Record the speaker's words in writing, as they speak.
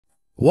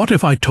What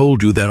if I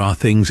told you there are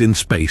things in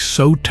space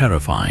so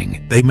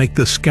terrifying they make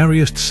the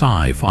scariest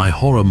sci-fi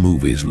horror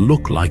movies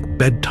look like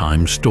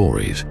bedtime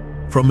stories?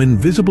 From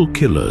invisible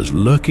killers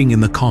lurking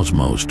in the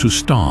cosmos to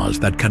stars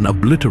that can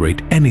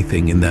obliterate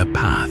anything in their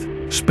path,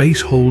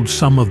 space holds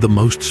some of the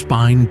most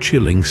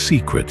spine-chilling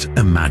secrets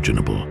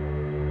imaginable.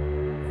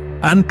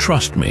 And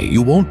trust me,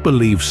 you won't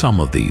believe some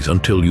of these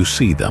until you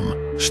see them.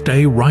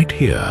 Stay right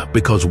here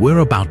because we're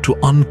about to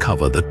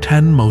uncover the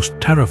 10 most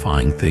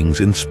terrifying things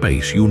in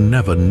space you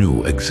never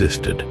knew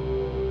existed.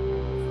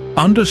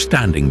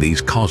 Understanding these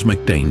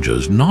cosmic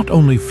dangers not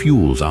only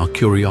fuels our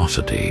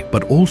curiosity,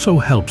 but also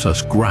helps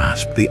us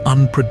grasp the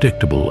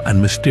unpredictable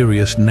and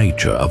mysterious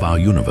nature of our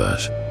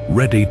universe.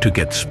 Ready to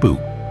get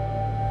spooked?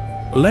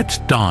 Let's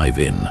dive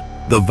in.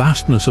 The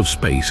vastness of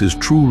space is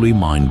truly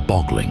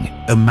mind-boggling.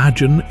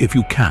 Imagine, if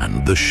you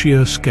can, the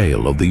sheer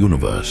scale of the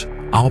universe.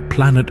 Our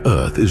planet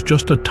Earth is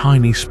just a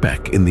tiny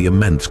speck in the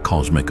immense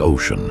cosmic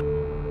ocean.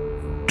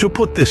 To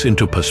put this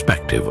into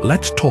perspective,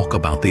 let's talk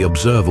about the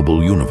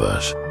observable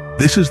universe.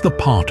 This is the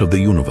part of the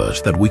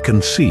universe that we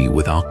can see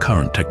with our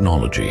current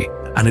technology,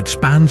 and it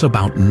spans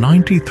about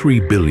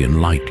 93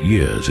 billion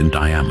light-years in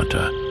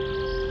diameter.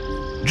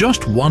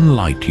 Just 1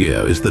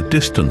 light-year is the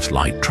distance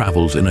light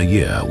travels in a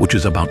year, which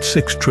is about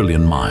 6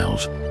 trillion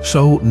miles.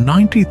 So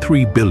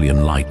 93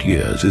 billion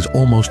light-years is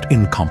almost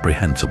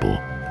incomprehensible.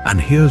 And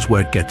here's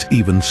where it gets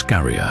even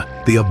scarier.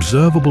 The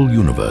observable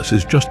universe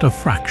is just a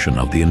fraction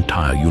of the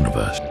entire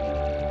universe.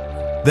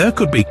 There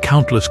could be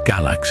countless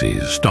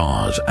galaxies,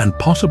 stars, and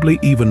possibly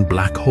even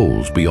black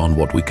holes beyond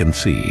what we can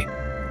see.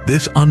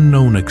 This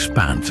unknown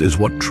expanse is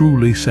what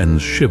truly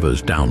sends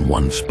shivers down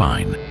one's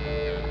spine.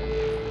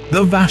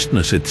 The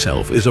vastness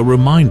itself is a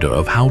reminder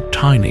of how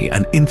tiny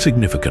and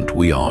insignificant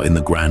we are in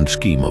the grand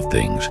scheme of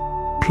things.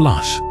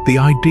 Plus, the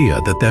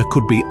idea that there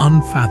could be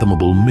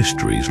unfathomable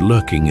mysteries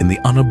lurking in the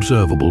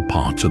unobservable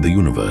parts of the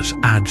universe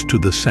adds to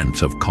the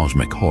sense of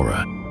cosmic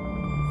horror.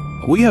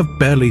 We have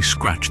barely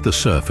scratched the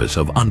surface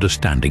of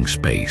understanding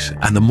space,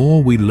 and the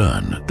more we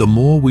learn, the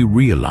more we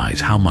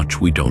realize how much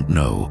we don't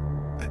know.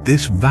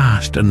 This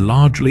vast and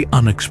largely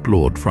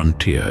unexplored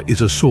frontier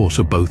is a source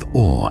of both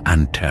awe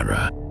and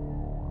terror.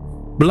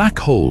 Black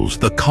holes,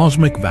 the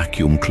cosmic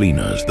vacuum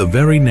cleaners, the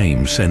very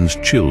name sends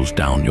chills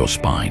down your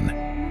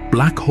spine.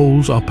 Black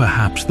holes are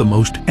perhaps the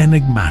most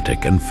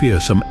enigmatic and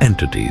fearsome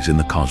entities in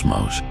the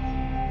cosmos.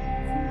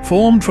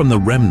 Formed from the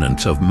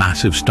remnants of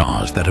massive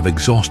stars that have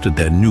exhausted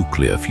their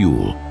nuclear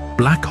fuel,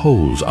 black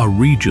holes are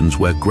regions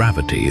where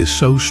gravity is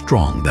so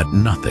strong that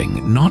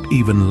nothing, not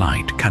even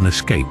light, can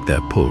escape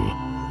their pull.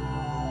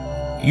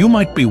 You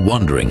might be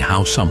wondering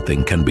how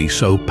something can be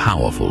so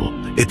powerful.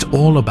 It's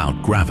all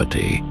about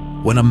gravity.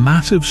 When a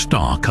massive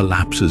star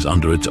collapses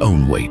under its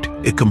own weight,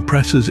 it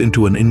compresses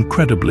into an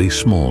incredibly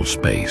small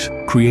space,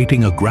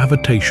 creating a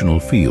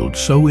gravitational field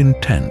so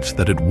intense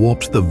that it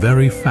warps the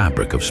very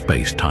fabric of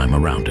space-time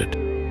around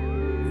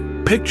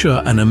it.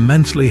 Picture an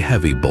immensely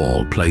heavy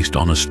ball placed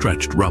on a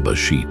stretched rubber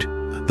sheet.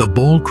 The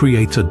ball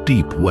creates a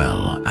deep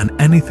well,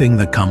 and anything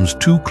that comes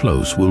too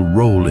close will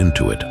roll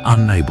into it,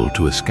 unable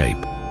to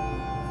escape.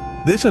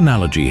 This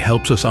analogy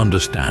helps us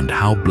understand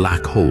how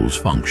black holes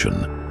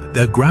function.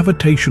 Their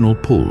gravitational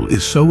pull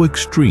is so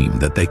extreme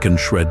that they can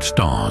shred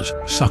stars,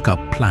 suck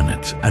up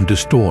planets, and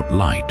distort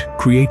light,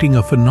 creating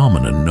a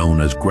phenomenon known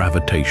as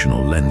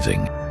gravitational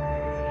lensing.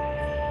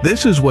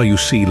 This is where you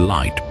see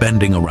light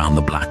bending around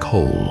the black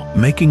hole,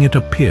 making it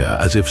appear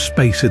as if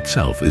space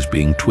itself is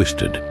being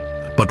twisted.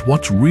 But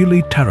what's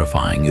really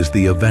terrifying is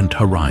the event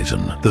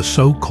horizon, the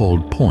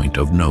so-called point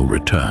of no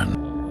return.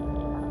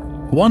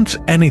 Once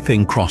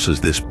anything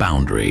crosses this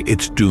boundary,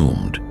 it's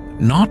doomed.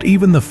 Not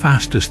even the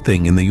fastest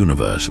thing in the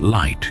universe,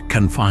 light,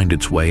 can find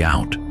its way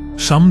out.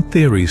 Some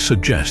theories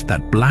suggest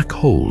that black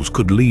holes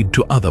could lead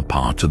to other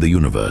parts of the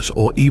universe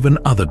or even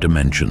other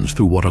dimensions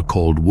through what are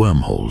called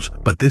wormholes,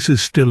 but this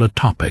is still a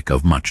topic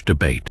of much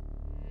debate.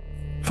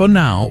 For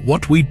now,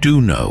 what we do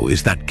know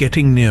is that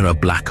getting near a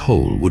black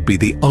hole would be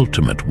the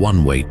ultimate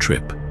one-way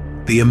trip.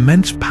 The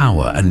immense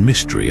power and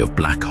mystery of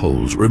black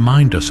holes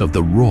remind us of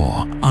the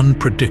raw,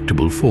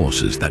 unpredictable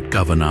forces that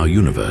govern our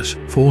universe,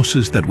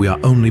 forces that we are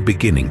only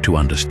beginning to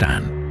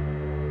understand.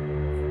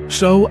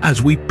 So,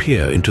 as we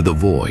peer into the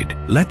void,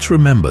 let's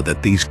remember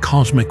that these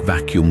cosmic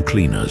vacuum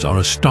cleaners are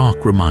a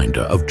stark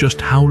reminder of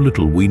just how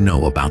little we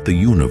know about the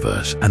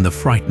universe and the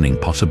frightening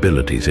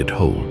possibilities it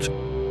holds.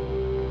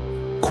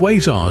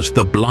 Quasars,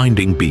 the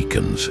blinding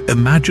beacons.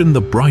 Imagine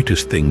the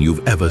brightest thing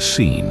you've ever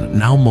seen.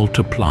 Now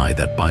multiply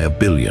that by 1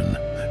 billion.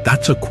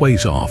 That's a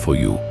quasar for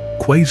you.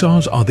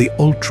 Quasars are the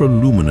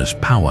ultra-luminous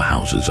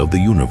powerhouses of the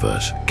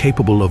universe,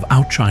 capable of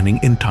outshining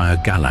entire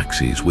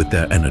galaxies with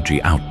their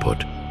energy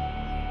output.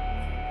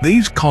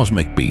 These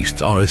cosmic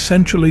beasts are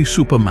essentially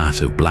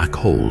supermassive black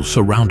holes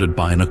surrounded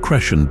by an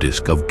accretion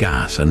disk of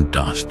gas and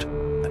dust.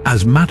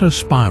 As matter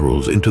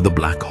spirals into the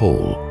black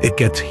hole, it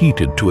gets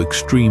heated to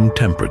extreme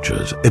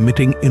temperatures,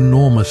 emitting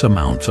enormous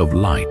amounts of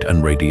light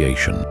and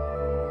radiation.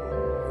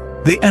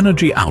 The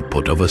energy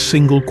output of a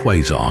single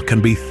quasar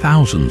can be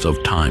thousands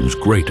of times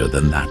greater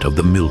than that of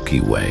the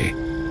Milky Way.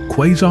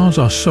 Quasars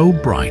are so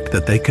bright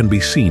that they can be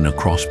seen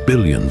across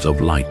billions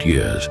of light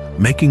years,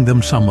 making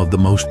them some of the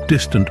most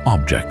distant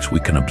objects we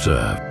can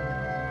observe.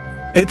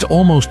 It's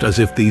almost as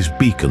if these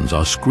beacons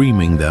are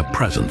screaming their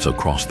presence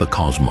across the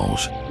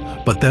cosmos,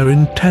 but their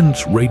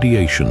intense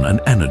radiation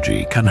and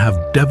energy can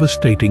have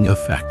devastating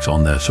effects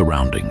on their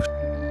surroundings.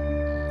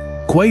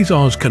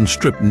 Quasars can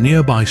strip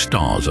nearby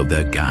stars of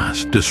their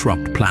gas,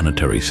 disrupt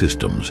planetary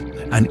systems,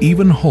 and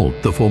even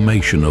halt the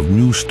formation of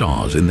new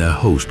stars in their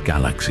host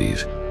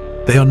galaxies.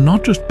 They are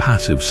not just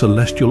passive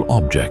celestial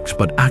objects,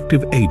 but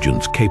active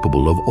agents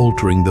capable of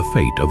altering the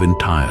fate of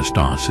entire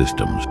star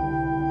systems.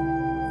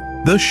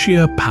 The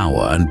sheer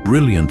power and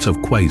brilliance of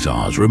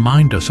quasars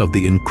remind us of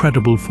the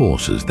incredible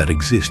forces that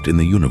exist in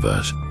the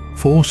universe,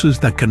 forces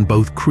that can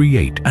both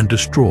create and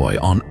destroy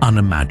on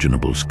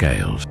unimaginable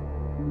scales.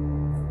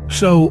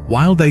 So,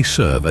 while they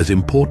serve as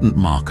important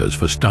markers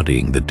for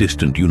studying the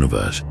distant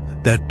universe,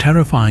 their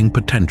terrifying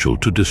potential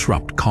to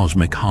disrupt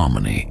cosmic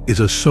harmony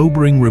is a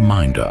sobering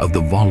reminder of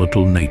the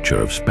volatile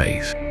nature of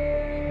space.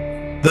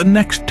 The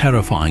next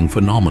terrifying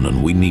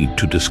phenomenon we need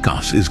to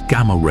discuss is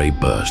gamma-ray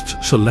bursts,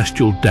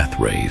 celestial death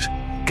rays.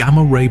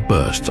 Gamma-ray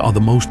bursts are the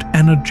most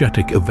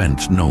energetic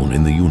events known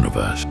in the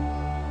universe.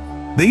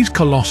 These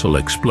colossal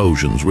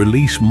explosions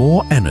release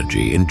more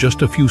energy in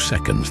just a few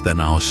seconds than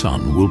our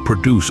sun will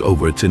produce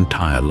over its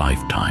entire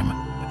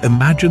lifetime.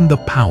 Imagine the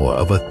power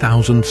of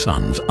 1,000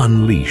 suns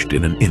unleashed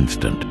in an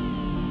instant.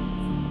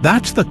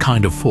 That's the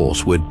kind of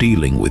force we're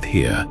dealing with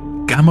here.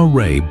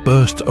 Gamma-ray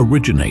bursts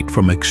originate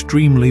from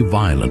extremely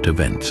violent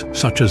events,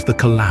 such as the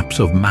collapse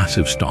of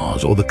massive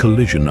stars or the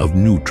collision of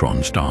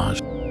neutron stars.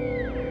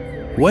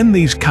 When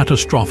these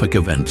catastrophic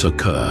events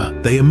occur,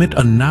 they emit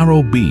a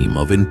narrow beam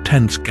of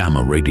intense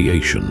gamma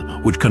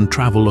radiation, which can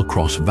travel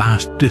across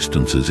vast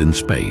distances in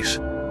space.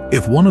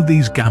 If one of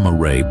these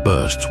gamma-ray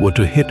bursts were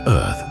to hit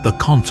Earth, the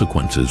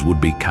consequences would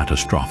be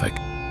catastrophic.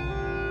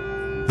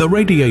 The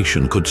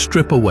radiation could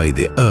strip away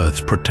the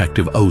Earth's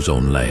protective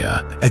ozone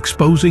layer,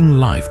 exposing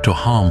life to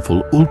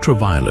harmful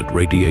ultraviolet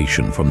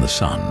radiation from the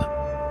sun.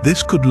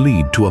 This could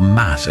lead to a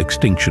mass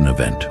extinction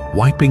event,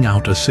 wiping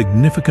out a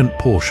significant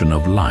portion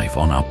of life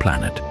on our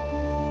planet.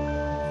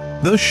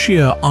 The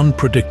sheer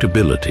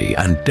unpredictability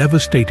and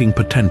devastating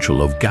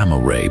potential of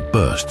gamma-ray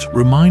bursts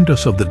remind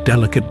us of the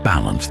delicate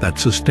balance that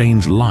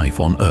sustains life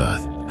on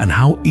Earth and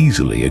how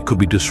easily it could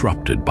be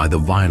disrupted by the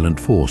violent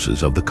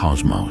forces of the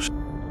cosmos.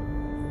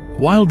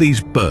 While these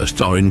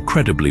bursts are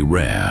incredibly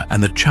rare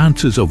and the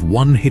chances of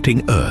one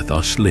hitting Earth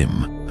are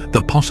slim,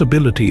 the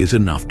possibility is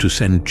enough to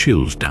send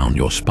chills down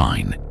your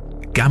spine.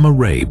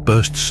 Gamma-ray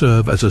bursts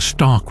serve as a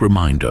stark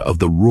reminder of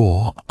the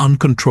raw,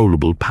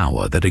 uncontrollable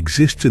power that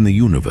exists in the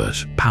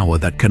universe, power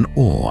that can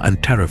awe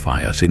and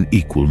terrify us in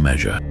equal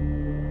measure.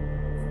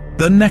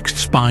 The next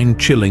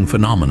spine-chilling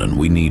phenomenon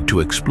we need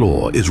to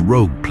explore is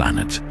rogue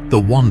planets, the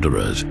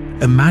wanderers.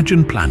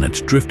 Imagine planets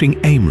drifting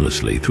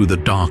aimlessly through the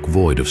dark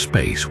void of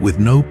space with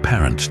no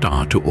parent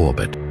star to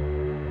orbit.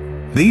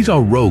 These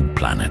are rogue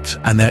planets,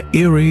 and their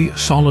eerie,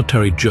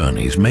 solitary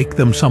journeys make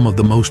them some of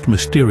the most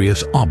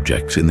mysterious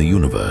objects in the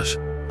universe.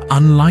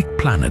 Unlike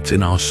planets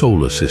in our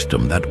solar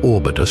system that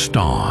orbit a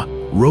star,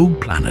 rogue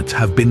planets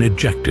have been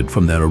ejected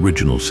from their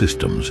original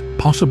systems,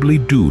 possibly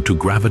due to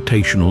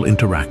gravitational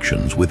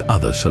interactions with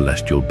other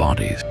celestial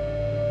bodies.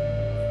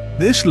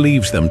 This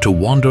leaves them to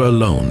wander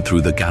alone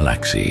through the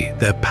galaxy,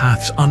 their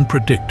paths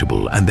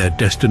unpredictable and their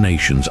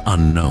destinations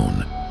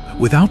unknown.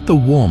 Without the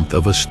warmth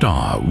of a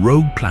star,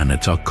 rogue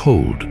planets are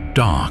cold,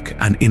 dark,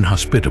 and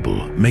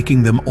inhospitable,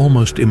 making them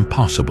almost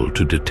impossible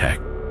to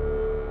detect.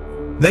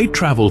 They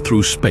travel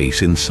through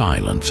space in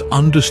silence,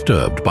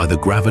 undisturbed by the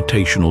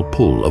gravitational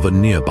pull of a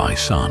nearby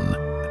sun,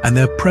 and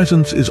their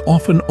presence is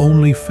often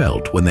only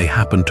felt when they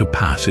happen to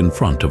pass in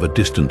front of a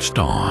distant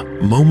star,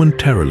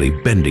 momentarily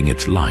bending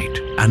its light,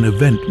 an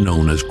event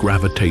known as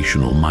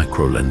gravitational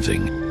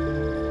microlensing.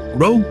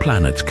 Rogue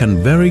planets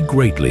can vary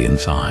greatly in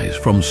size,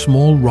 from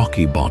small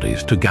rocky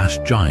bodies to gas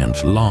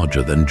giants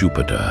larger than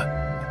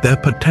Jupiter. Their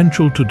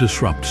potential to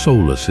disrupt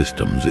solar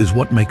systems is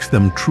what makes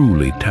them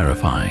truly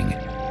terrifying.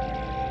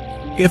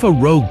 If a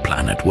rogue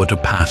planet were to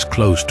pass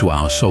close to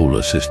our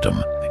solar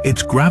system,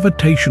 its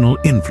gravitational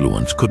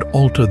influence could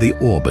alter the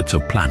orbits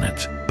of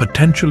planets,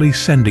 potentially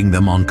sending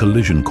them on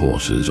collision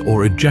courses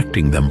or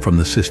ejecting them from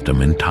the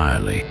system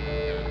entirely.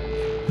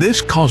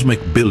 This cosmic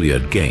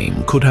billiard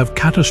game could have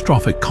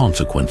catastrophic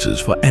consequences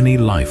for any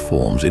life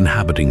forms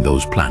inhabiting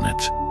those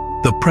planets.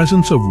 The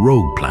presence of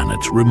rogue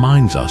planets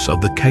reminds us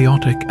of the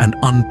chaotic and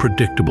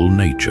unpredictable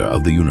nature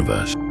of the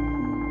universe.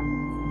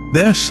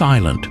 Their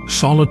silent,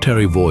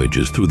 solitary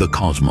voyages through the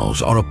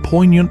cosmos are a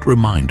poignant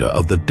reminder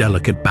of the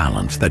delicate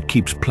balance that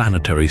keeps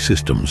planetary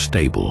systems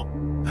stable.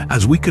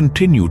 As we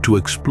continue to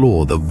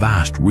explore the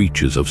vast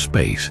reaches of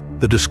space,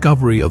 the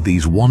discovery of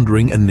these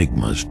wandering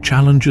enigmas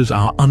challenges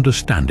our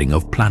understanding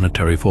of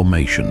planetary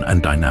formation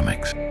and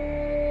dynamics.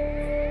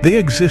 The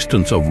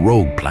existence of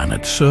rogue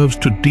planets serves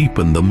to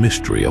deepen the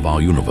mystery of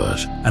our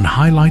universe and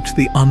highlights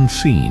the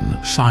unseen,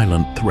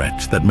 silent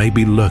threats that may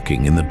be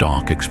lurking in the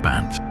dark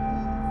expanse.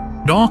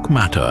 Dark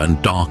matter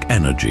and dark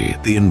energy,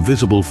 the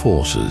invisible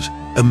forces.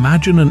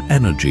 Imagine an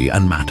energy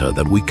and matter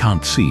that we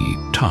can't see,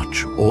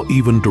 touch, or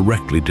even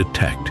directly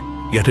detect,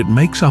 yet it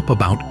makes up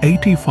about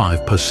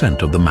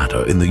 85% of the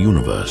matter in the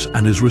universe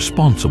and is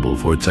responsible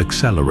for its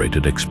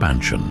accelerated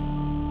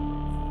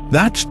expansion.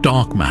 That's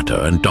dark matter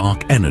and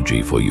dark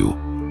energy for you.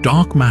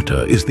 Dark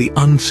matter is the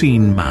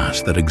unseen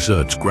mass that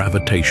exerts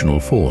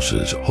gravitational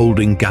forces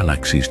holding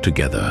galaxies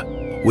together.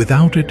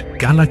 Without it,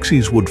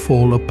 galaxies would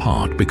fall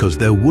apart because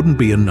there wouldn't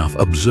be enough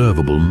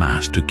observable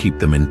mass to keep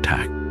them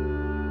intact.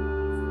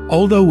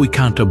 Although we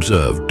can't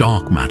observe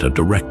dark matter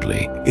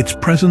directly, its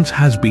presence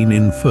has been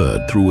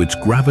inferred through its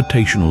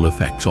gravitational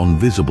effects on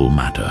visible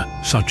matter,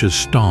 such as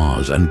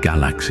stars and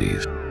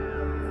galaxies.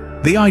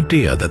 The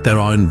idea that there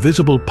are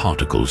invisible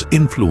particles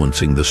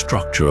influencing the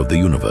structure of the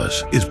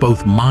universe is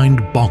both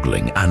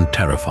mind-boggling and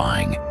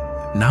terrifying.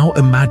 Now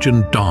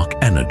imagine dark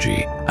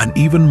energy, an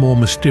even more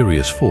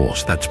mysterious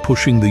force that's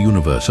pushing the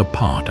universe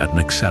apart at an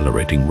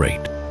accelerating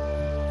rate.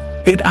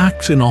 It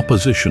acts in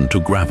opposition to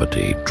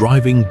gravity,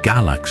 driving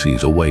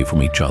galaxies away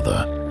from each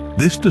other.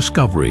 This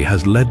discovery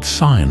has led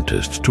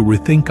scientists to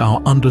rethink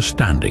our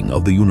understanding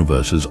of the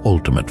universe's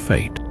ultimate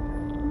fate.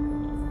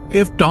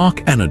 If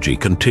dark energy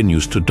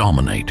continues to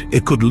dominate,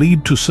 it could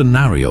lead to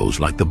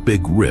scenarios like the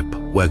Big Rip,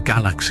 where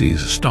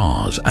galaxies,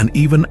 stars, and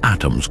even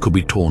atoms could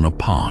be torn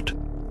apart.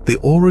 The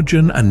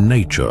origin and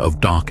nature of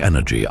dark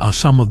energy are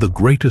some of the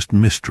greatest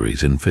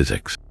mysteries in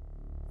physics.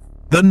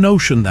 The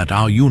notion that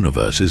our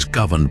universe is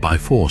governed by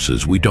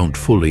forces we don't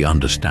fully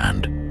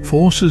understand,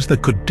 forces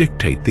that could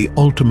dictate the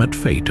ultimate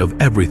fate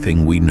of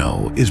everything we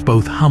know, is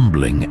both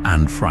humbling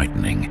and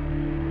frightening.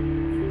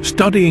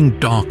 Studying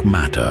dark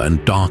matter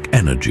and dark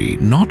energy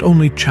not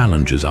only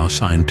challenges our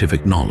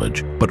scientific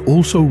knowledge, but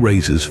also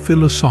raises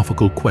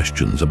philosophical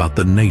questions about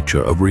the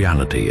nature of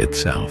reality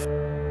itself.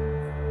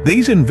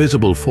 These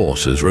invisible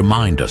forces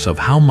remind us of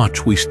how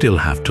much we still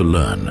have to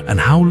learn and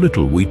how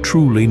little we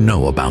truly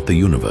know about the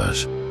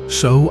universe.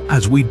 So,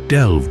 as we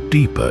delve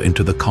deeper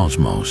into the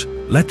cosmos,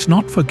 let's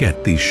not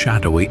forget these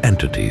shadowy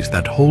entities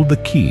that hold the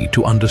key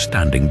to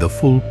understanding the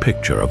full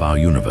picture of our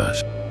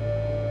universe.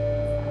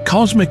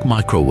 Cosmic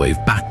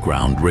microwave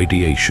background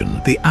radiation,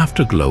 the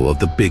afterglow of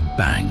the Big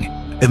Bang.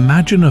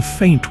 Imagine a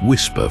faint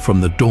whisper from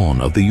the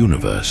dawn of the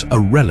universe, a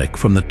relic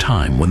from the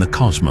time when the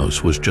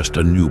cosmos was just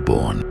a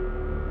newborn.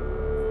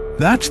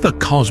 That's the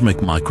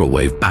cosmic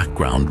microwave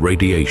background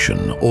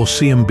radiation, or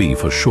CMB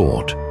for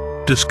short.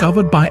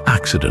 Discovered by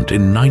accident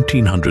in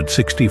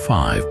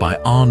 1965 by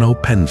Arno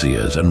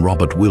Penzias and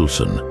Robert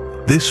Wilson,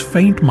 this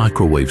faint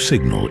microwave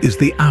signal is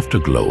the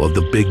afterglow of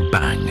the Big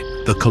Bang,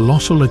 the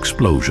colossal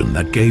explosion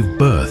that gave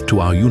birth to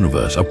our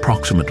universe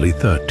approximately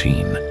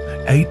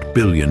 13.8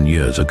 billion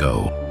years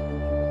ago.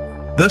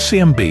 The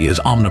CMB is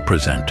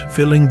omnipresent,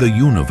 filling the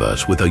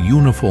universe with a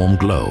uniform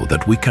glow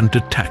that we can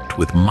detect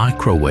with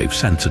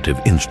microwave-sensitive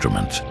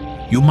instruments.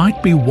 You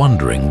might be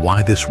wondering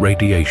why this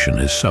radiation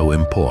is so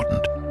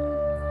important.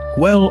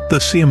 Well, the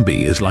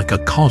CMB is like a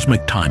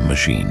cosmic time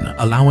machine,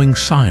 allowing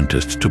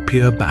scientists to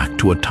peer back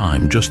to a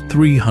time just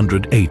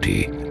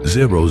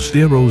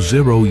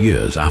 380,000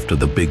 years after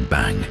the Big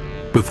Bang.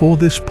 Before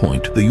this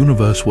point, the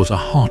universe was a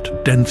hot,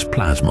 dense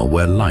plasma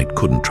where light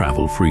couldn't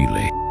travel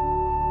freely.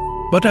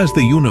 But as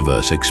the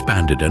universe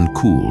expanded and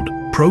cooled,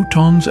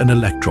 protons and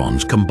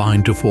electrons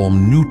combined to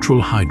form neutral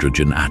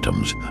hydrogen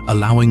atoms,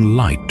 allowing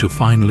light to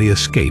finally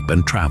escape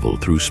and travel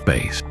through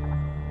space.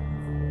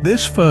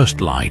 This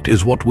first light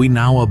is what we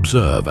now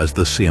observe as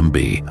the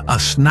CMB, a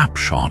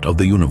snapshot of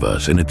the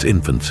universe in its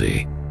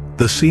infancy.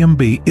 The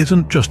CMB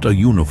isn't just a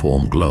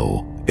uniform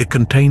glow, it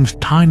contains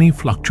tiny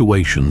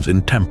fluctuations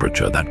in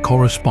temperature that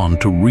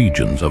correspond to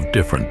regions of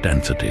different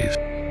densities.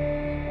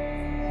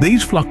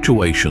 These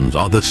fluctuations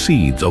are the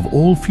seeds of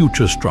all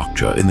future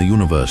structure in the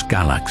universe: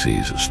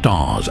 galaxies,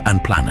 stars,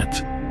 and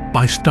planets.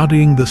 By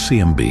studying the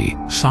CMB,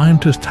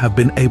 scientists have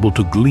been able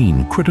to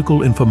glean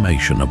critical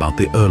information about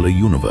the early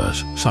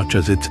universe, such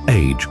as its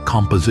age,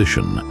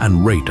 composition,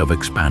 and rate of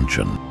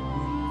expansion.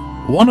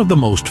 One of the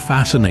most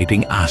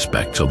fascinating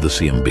aspects of the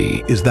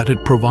CMB is that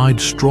it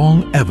provides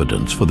strong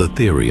evidence for the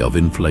theory of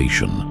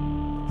inflation.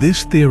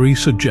 This theory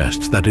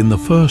suggests that in the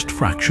first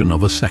fraction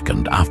of a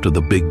second after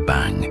the Big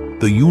Bang,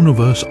 the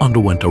universe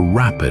underwent a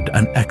rapid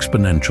and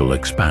exponential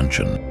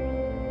expansion.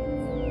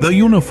 The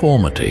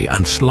uniformity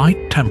and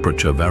slight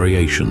temperature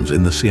variations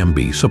in the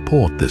CMB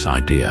support this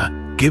idea,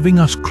 giving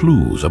us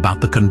clues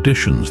about the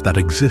conditions that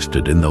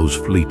existed in those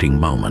fleeting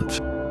moments.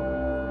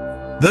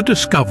 The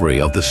discovery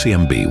of the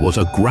CMB was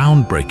a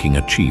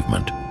groundbreaking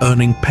achievement,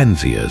 earning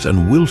Penzias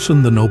and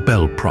Wilson the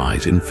Nobel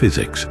Prize in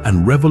Physics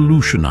and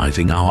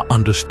revolutionizing our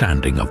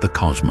understanding of the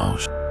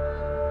cosmos.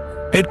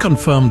 It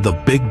confirmed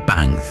the Big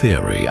Bang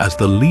theory as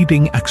the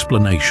leading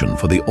explanation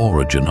for the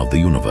origin of the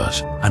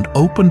universe and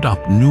opened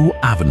up new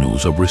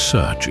avenues of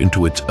research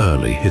into its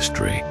early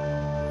history.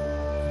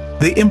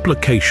 The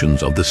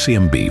implications of the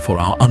CMB for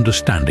our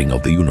understanding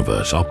of the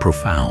universe are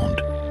profound.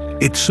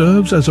 It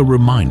serves as a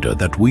reminder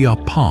that we are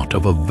part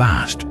of a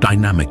vast,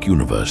 dynamic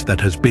universe that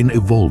has been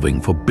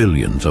evolving for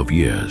billions of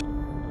years.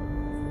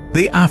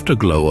 The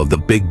afterglow of the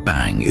Big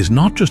Bang is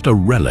not just a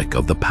relic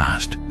of the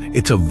past,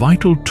 it's a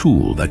vital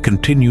tool that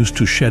continues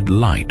to shed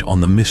light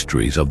on the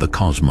mysteries of the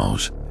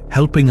cosmos,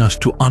 helping us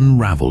to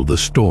unravel the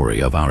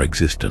story of our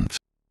existence.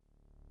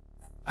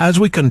 As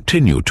we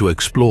continue to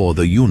explore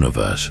the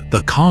universe,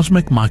 the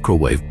cosmic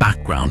microwave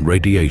background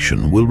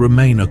radiation will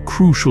remain a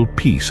crucial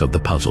piece of the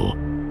puzzle,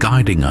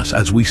 guiding us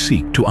as we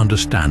seek to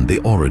understand the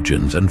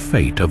origins and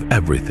fate of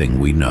everything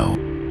we know.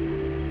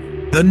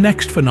 The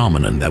next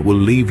phenomenon that will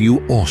leave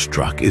you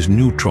awestruck is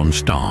neutron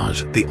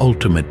stars, the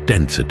ultimate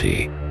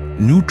density.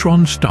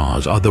 Neutron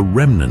stars are the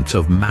remnants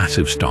of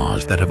massive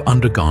stars that have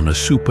undergone a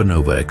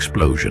supernova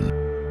explosion.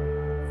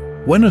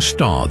 When a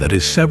star that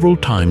is several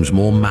times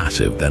more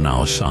massive than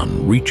our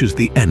Sun reaches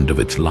the end of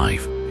its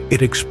life,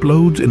 it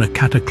explodes in a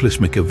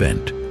cataclysmic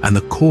event, and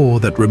the core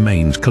that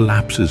remains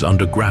collapses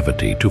under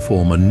gravity to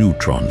form a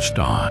neutron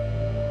star.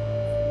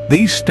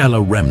 These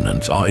stellar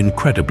remnants are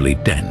incredibly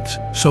dense,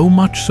 so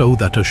much so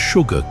that a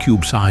sugar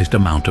cube-sized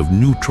amount of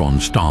neutron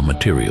star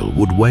material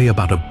would weigh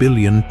about 1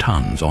 billion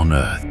tons on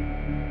Earth.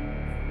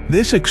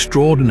 This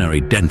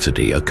extraordinary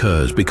density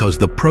occurs because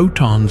the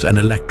protons and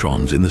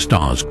electrons in the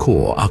star's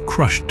core are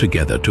crushed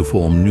together to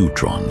form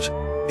neutrons.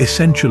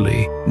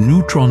 Essentially,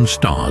 neutron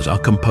stars are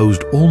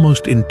composed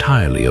almost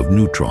entirely of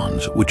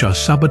neutrons, which are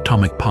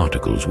subatomic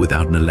particles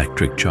without an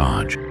electric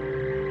charge.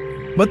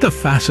 But the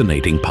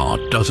fascinating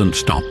part doesn't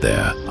stop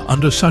there.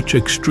 Under such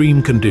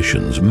extreme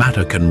conditions,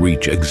 matter can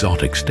reach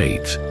exotic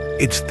states.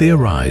 It's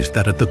theorized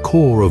that at the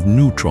core of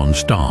neutron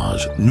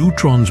stars,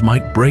 neutrons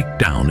might break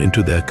down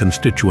into their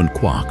constituent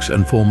quarks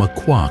and form a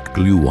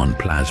quark-gluon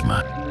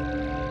plasma.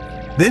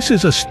 This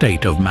is a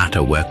state of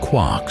matter where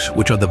quarks,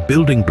 which are the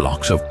building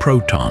blocks of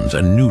protons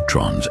and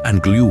neutrons,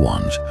 and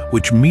gluons,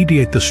 which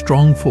mediate the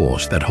strong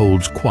force that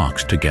holds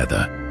quarks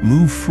together,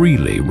 move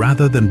freely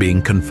rather than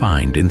being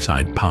confined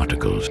inside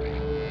particles.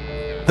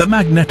 The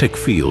magnetic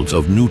fields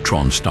of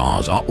neutron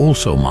stars are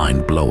also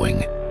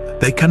mind-blowing.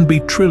 They can be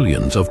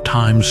trillions of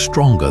times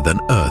stronger than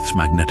Earth's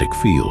magnetic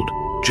field,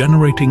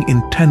 generating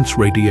intense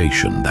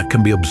radiation that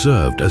can be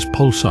observed as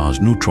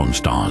pulsars. Neutron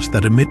stars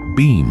that emit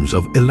beams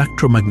of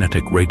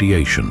electromagnetic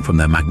radiation from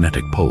their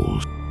magnetic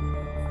poles.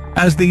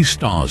 As these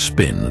stars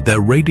spin,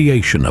 their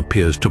radiation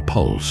appears to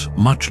pulse,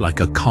 much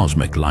like a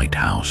cosmic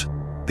lighthouse.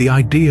 The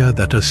idea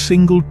that a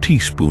single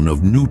teaspoon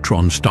of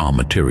neutron star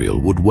material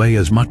would weigh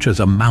as much as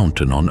a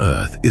mountain on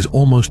Earth is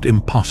almost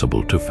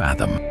impossible to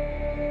fathom.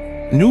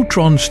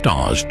 Neutron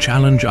stars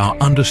challenge our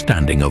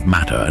understanding of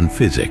matter and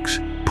physics,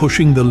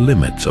 pushing the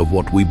limits of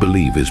what we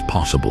believe is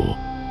possible.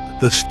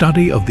 The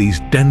study of these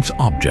dense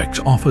objects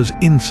offers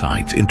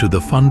insights into the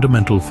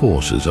fundamental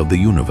forces of the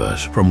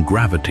universe, from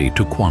gravity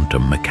to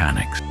quantum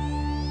mechanics.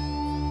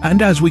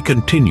 And as we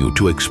continue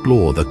to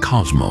explore the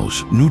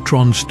cosmos,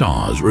 neutron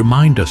stars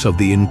remind us of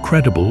the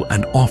incredible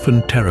and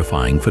often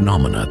terrifying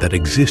phenomena that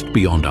exist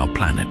beyond our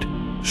planet: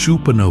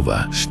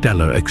 supernova,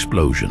 stellar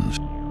explosions.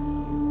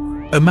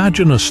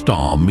 Imagine a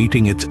star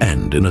meeting its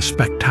end in a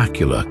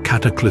spectacular,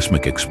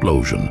 cataclysmic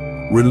explosion,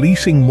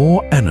 releasing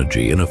more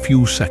energy in a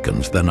few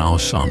seconds than our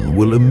Sun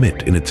will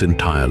emit in its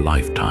entire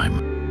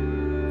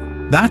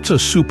lifetime. That's a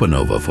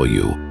supernova for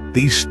you.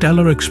 These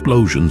stellar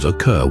explosions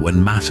occur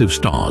when massive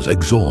stars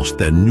exhaust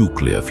their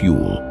nuclear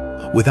fuel.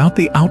 Without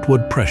the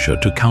outward pressure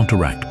to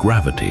counteract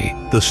gravity,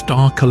 the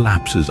star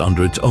collapses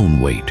under its own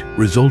weight,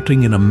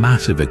 resulting in a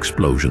massive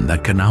explosion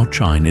that can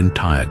outshine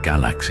entire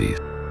galaxies.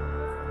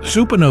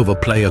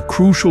 Supernova play a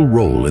crucial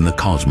role in the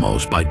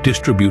cosmos by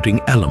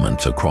distributing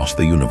elements across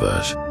the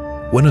universe.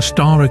 When a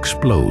star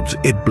explodes,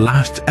 it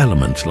blasts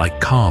elements like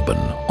carbon,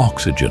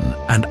 oxygen,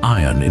 and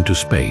iron into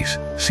space,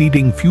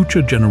 seeding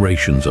future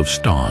generations of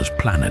stars,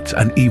 planets,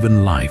 and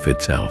even life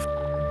itself.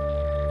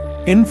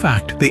 In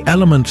fact, the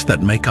elements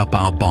that make up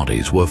our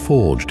bodies were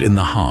forged in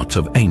the hearts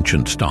of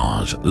ancient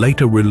stars,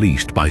 later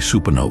released by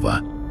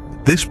supernova.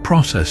 This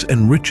process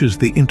enriches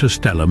the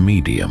interstellar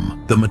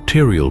medium, the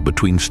material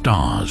between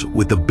stars,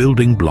 with the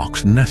building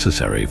blocks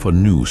necessary for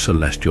new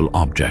celestial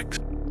objects.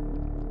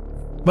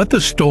 But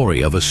the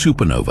story of a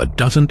supernova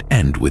doesn't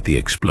end with the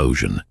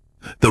explosion.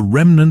 The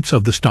remnants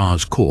of the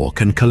star's core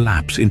can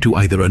collapse into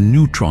either a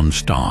neutron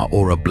star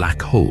or a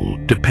black hole,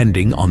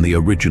 depending on the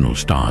original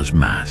star's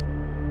mass.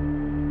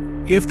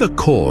 If the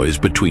core is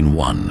between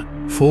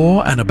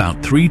 1.4 and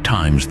about 3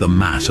 times the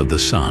mass of the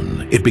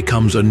Sun, it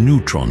becomes a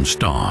neutron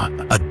star,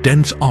 a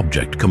dense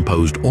object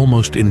composed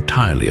almost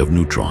entirely of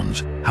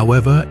neutrons.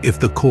 However, if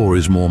the core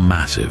is more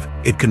massive,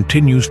 it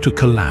continues to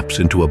collapse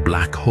into a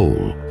black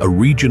hole, a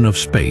region of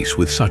space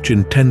with such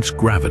intense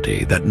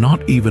gravity that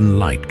not even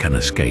light can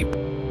escape.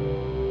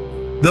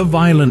 The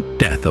violent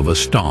death of a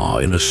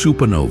star in a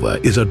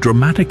supernova is a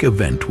dramatic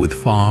event with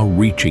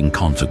far-reaching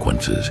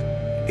consequences.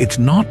 It's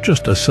not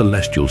just a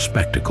celestial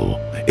spectacle,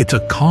 it's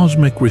a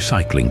cosmic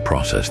recycling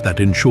process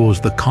that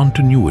ensures the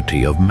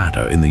continuity of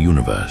matter in the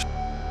universe.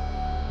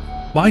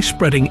 By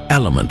spreading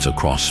elements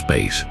across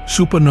space,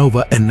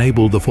 supernova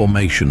enable the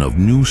formation of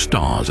new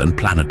stars and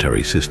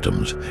planetary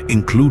systems,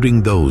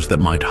 including those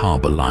that might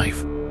harbor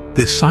life.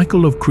 This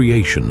cycle of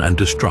creation and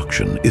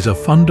destruction is a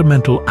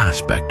fundamental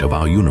aspect of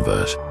our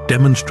universe,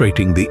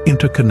 demonstrating the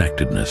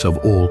interconnectedness of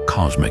all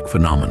cosmic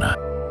phenomena.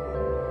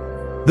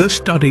 The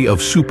study of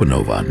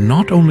supernova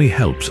not only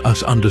helps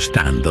us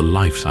understand the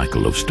life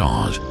cycle of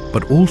stars,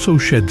 but also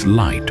sheds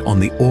light on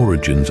the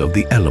origins of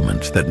the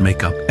elements that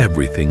make up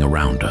everything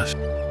around us.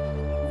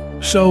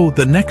 So,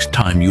 the next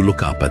time you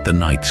look up at the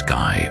night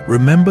sky,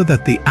 remember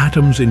that the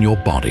atoms in your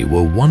body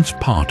were once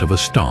part of a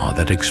star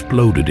that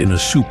exploded in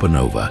a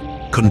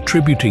supernova,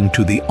 contributing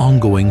to the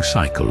ongoing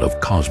cycle of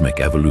cosmic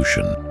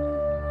evolution.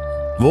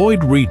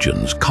 Void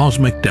regions,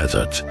 cosmic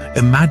deserts,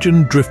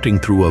 imagine drifting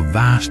through a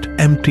vast,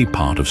 empty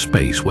part of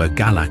space where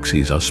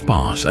galaxies are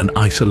sparse and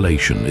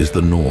isolation is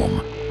the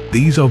norm.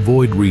 These are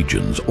void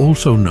regions,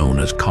 also known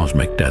as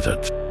cosmic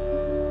deserts.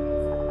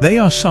 They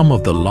are some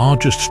of the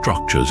largest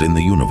structures in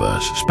the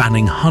universe,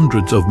 spanning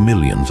hundreds of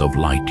millions of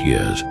light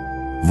years.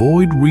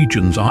 Void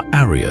regions are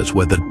areas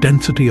where the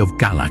density of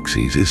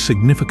galaxies is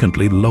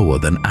significantly lower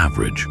than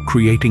average,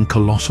 creating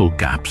colossal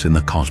gaps in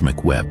the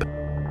cosmic web.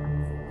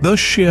 The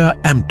sheer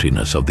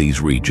emptiness of these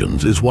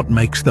regions is what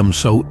makes them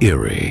so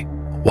eerie.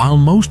 While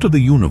most of the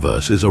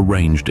universe is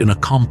arranged in a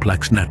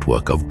complex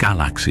network of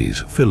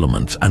galaxies,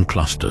 filaments, and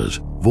clusters,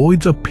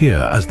 voids appear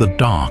as the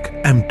dark,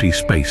 empty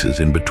spaces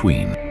in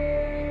between.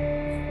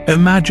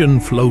 Imagine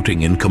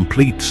floating in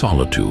complete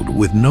solitude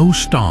with no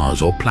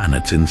stars or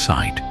planets in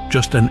sight,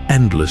 just an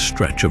endless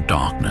stretch of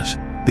darkness.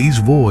 These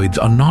voids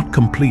are not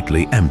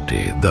completely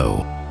empty,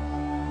 though.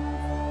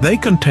 They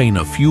contain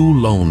a few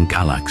lone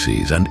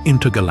galaxies and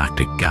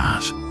intergalactic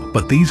gas,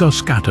 but these are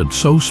scattered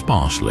so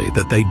sparsely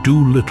that they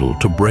do little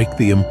to break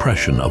the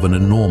impression of an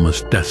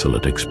enormous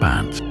desolate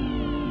expanse.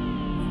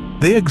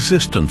 The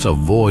existence of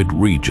void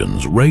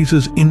regions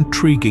raises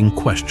intriguing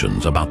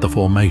questions about the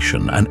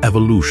formation and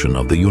evolution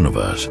of the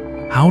universe.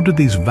 How did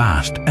these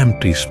vast,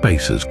 empty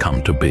spaces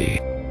come to be?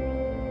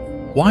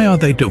 Why are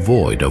they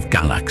devoid of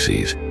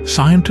galaxies?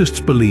 Scientists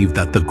believe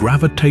that the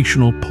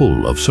gravitational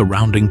pull of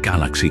surrounding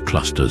galaxy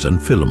clusters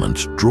and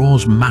filaments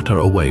draws matter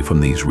away from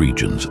these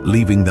regions,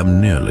 leaving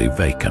them nearly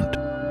vacant.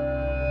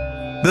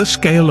 The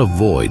scale of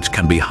voids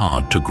can be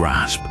hard to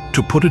grasp.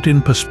 To put it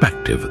in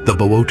perspective, the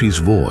Boötes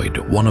void,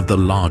 one of the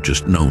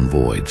largest known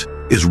voids,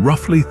 is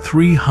roughly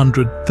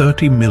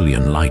 330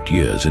 million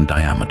light-years in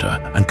diameter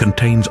and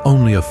contains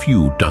only a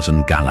few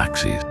dozen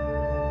galaxies.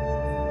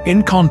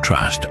 In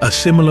contrast, a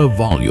similar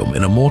volume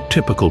in a more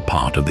typical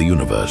part of the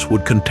universe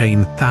would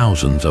contain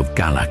thousands of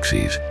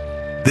galaxies.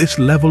 This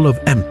level of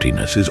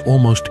emptiness is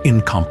almost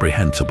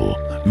incomprehensible,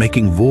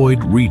 making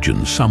void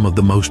regions some of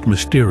the most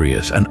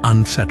mysterious and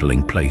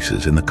unsettling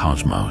places in the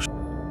cosmos.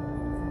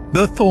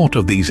 The thought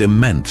of these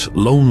immense,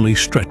 lonely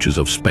stretches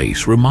of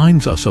space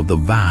reminds us of the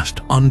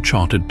vast,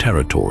 uncharted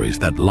territories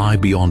that lie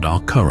beyond our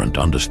current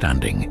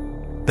understanding.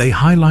 They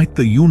highlight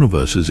the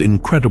universe's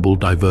incredible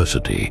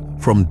diversity,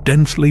 from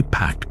densely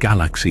packed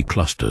galaxy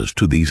clusters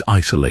to these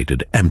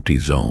isolated, empty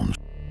zones.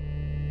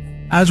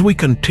 As we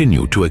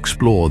continue to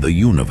explore the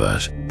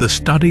universe, the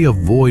study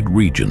of void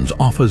regions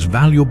offers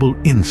valuable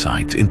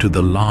insights into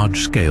the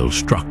large-scale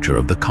structure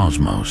of the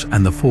cosmos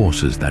and the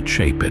forces that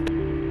shape it.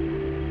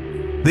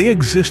 The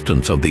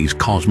existence of these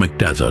cosmic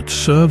deserts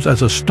serves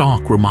as a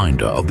stark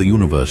reminder of the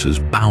universe's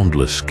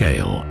boundless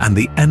scale and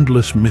the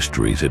endless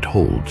mysteries it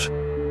holds.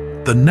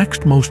 The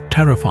next most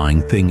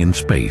terrifying thing in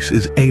space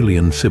is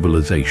alien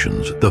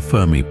civilizations, the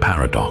Fermi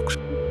paradox.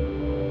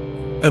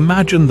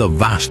 Imagine the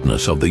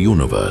vastness of the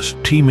universe,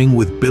 teeming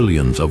with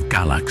billions of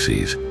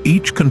galaxies,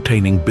 each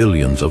containing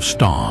billions of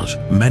stars,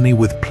 many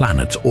with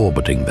planets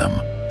orbiting them.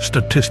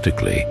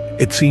 Statistically,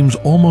 it seems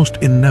almost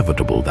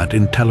inevitable that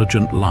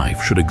intelligent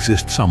life should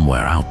exist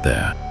somewhere out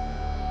there.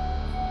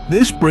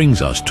 This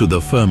brings us to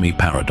the Fermi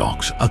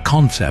paradox, a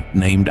concept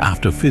named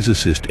after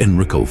physicist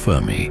Enrico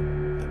Fermi.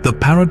 The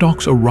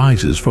paradox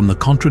arises from the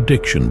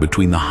contradiction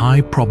between the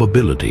high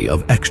probability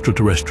of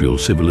extraterrestrial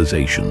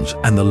civilizations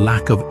and the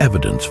lack of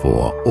evidence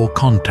for or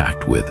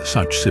contact with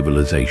such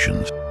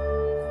civilizations.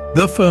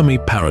 The Fermi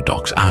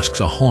paradox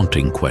asks a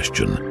haunting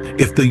question.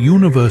 If the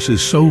universe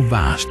is so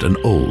vast and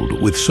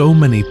old, with so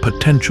many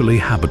potentially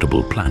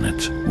habitable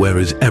planets, where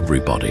is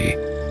everybody?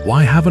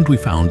 Why haven't we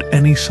found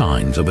any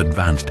signs of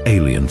advanced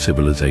alien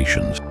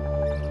civilizations?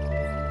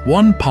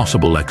 One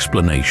possible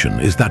explanation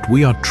is that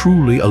we are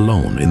truly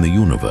alone in the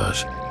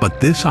universe,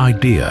 but this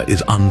idea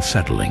is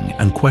unsettling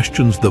and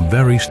questions the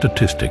very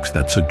statistics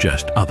that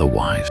suggest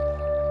otherwise.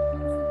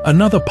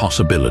 Another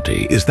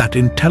possibility is that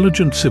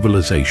intelligent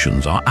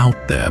civilizations are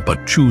out there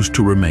but choose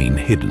to remain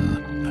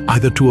hidden,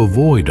 either to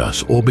avoid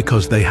us or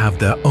because they have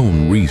their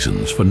own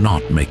reasons for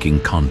not making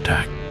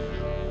contact.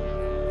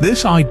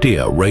 This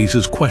idea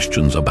raises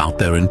questions about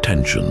their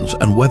intentions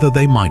and whether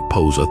they might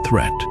pose a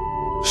threat.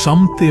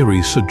 Some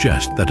theories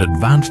suggest that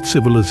advanced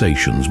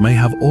civilizations may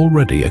have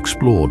already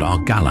explored our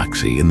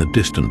galaxy in the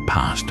distant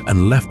past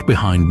and left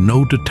behind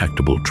no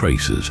detectable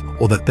traces,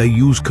 or that they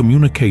use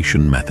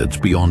communication methods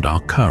beyond our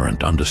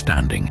current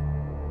understanding.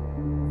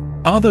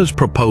 Others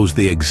propose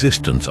the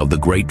existence of the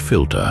Great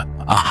Filter,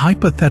 a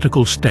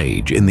hypothetical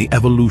stage in the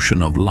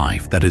evolution of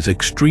life that is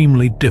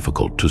extremely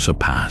difficult to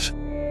surpass.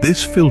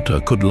 This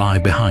filter could lie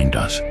behind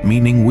us,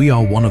 meaning we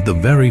are one of the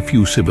very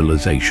few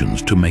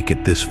civilizations to make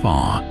it this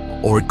far,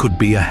 or it could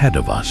be ahead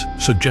of us,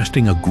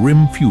 suggesting a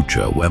grim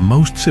future where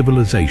most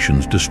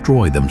civilizations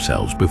destroy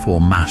themselves before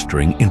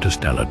mastering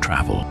interstellar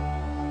travel.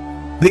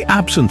 The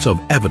absence of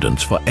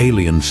evidence for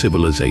alien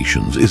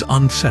civilizations is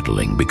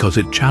unsettling because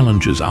it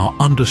challenges our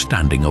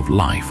understanding of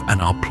life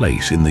and our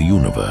place in the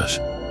universe.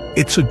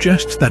 It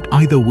suggests that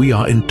either we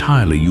are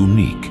entirely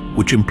unique,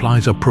 which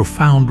implies a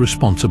profound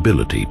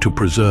responsibility to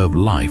preserve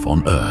life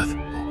on Earth,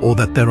 or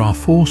that there are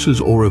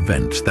forces or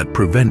events that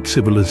prevent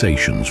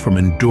civilizations from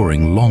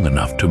enduring long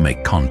enough to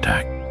make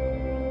contact.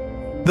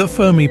 The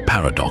Fermi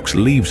paradox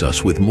leaves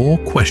us with more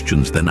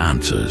questions than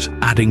answers,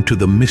 adding to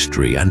the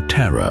mystery and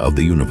terror of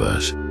the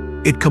universe.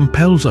 It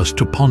compels us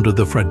to ponder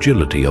the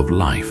fragility of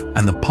life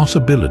and the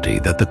possibility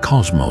that the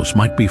cosmos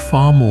might be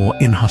far more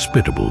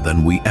inhospitable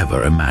than we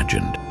ever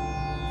imagined.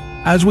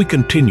 As we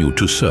continue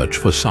to search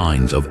for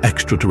signs of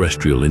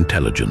extraterrestrial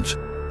intelligence,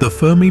 the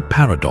Fermi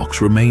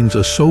paradox remains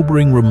a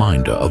sobering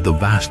reminder of the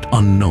vast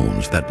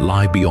unknowns that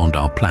lie beyond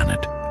our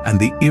planet and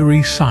the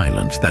eerie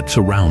silence that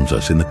surrounds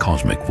us in the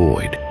cosmic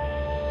void.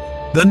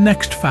 The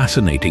next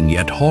fascinating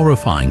yet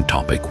horrifying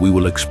topic we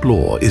will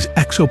explore is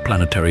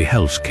exoplanetary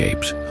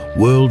hellscapes,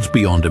 worlds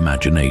beyond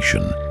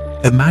imagination.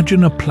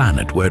 Imagine a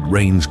planet where it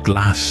rains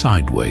glass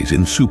sideways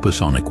in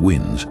supersonic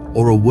winds,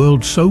 or a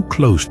world so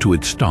close to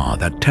its star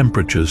that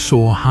temperatures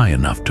soar high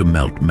enough to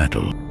melt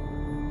metal.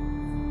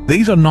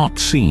 These are not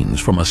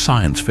scenes from a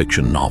science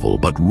fiction novel,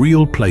 but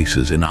real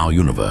places in our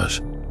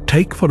universe.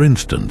 Take, for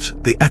instance,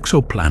 the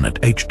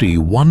exoplanet HD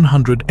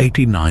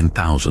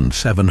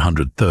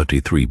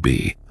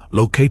 189,733b,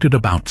 located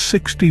about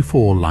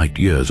 64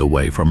 light-years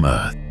away from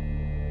Earth.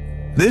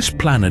 This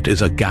planet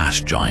is a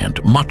gas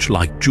giant, much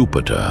like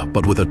Jupiter,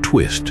 but with a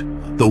twist.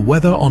 The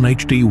weather on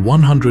HD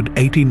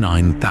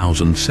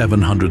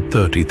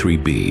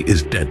 189,733b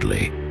is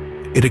deadly.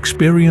 It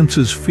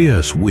experiences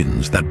fierce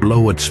winds that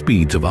blow at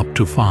speeds of up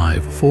to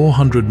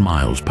 400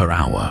 miles per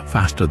hour,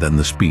 faster than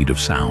the speed of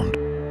sound.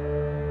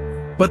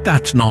 But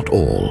that's not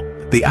all.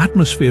 The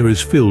atmosphere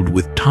is filled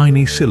with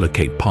tiny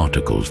silicate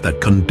particles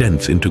that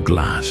condense into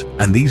glass,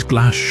 and these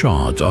glass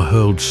shards are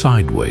hurled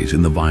sideways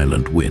in the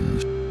violent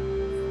winds.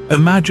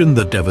 Imagine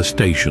the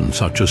devastation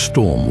such a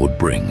storm would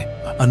bring.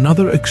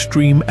 Another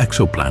extreme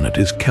exoplanet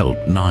is Kelt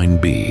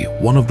 9b,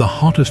 one of the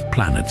hottest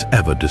planets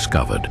ever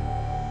discovered.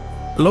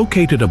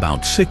 Located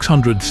about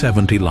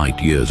 670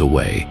 light-years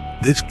away,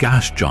 this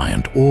gas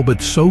giant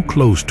orbits so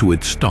close to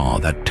its star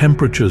that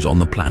temperatures on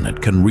the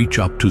planet can reach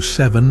up to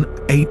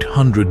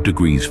 700-800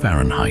 degrees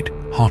Fahrenheit,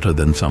 hotter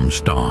than some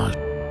stars.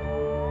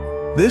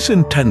 This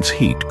intense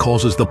heat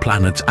causes the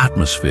planet's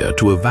atmosphere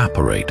to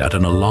evaporate at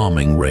an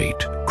alarming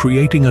rate,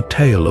 creating a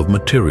tail of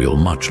material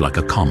much like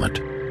a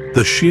comet.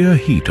 The sheer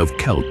heat of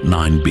Kelt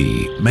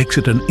 9b makes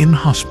it an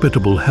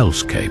inhospitable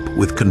hellscape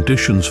with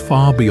conditions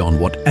far beyond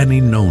what any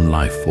known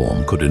life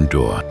form could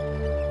endure.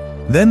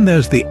 Then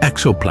there's the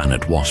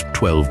exoplanet WASP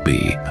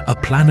 12b, a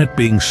planet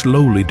being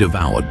slowly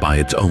devoured by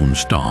its own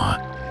star.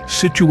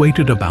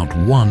 Situated about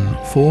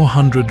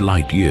 400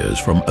 light-years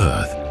from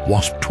Earth,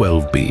 WASP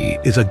 12b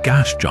is a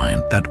gas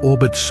giant that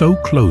orbits so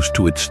close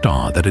to its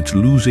star that it's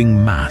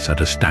losing mass at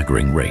a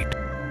staggering rate.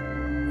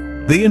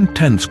 The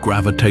intense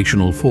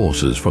gravitational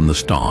forces from the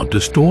star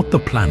distort the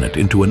planet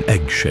into an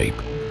egg shape,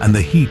 and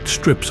the heat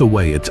strips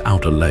away its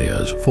outer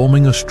layers,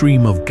 forming a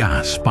stream of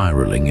gas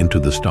spiraling into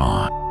the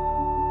star.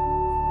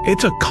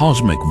 It's a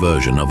cosmic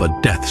version of a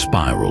death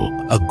spiral,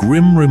 a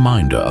grim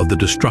reminder of the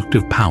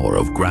destructive power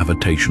of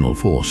gravitational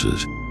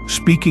forces.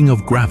 Speaking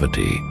of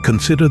gravity,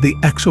 consider the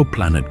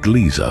exoplanet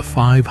Gliese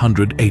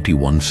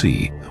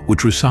 581c,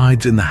 which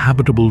resides in the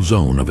habitable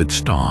zone of its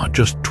star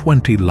just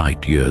 20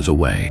 light-years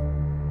away.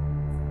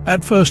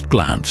 At first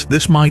glance,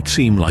 this might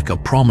seem like a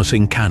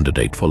promising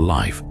candidate for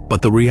life,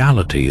 but the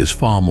reality is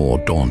far more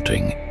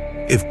daunting.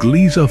 If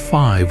Gliese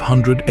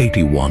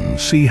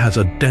 581c has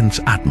a dense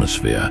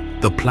atmosphere,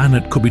 the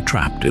planet could be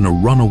trapped in a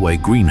runaway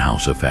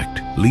greenhouse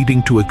effect,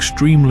 leading to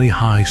extremely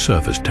high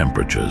surface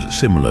temperatures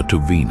similar to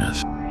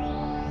Venus.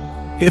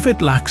 If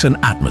it lacks an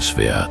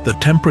atmosphere, the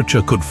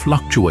temperature could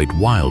fluctuate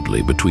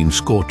wildly between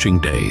scorching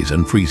days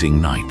and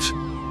freezing nights.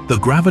 The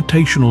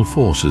gravitational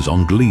forces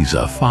on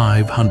Gliese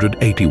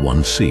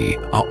 581c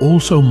are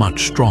also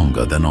much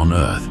stronger than on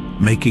Earth,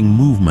 making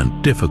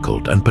movement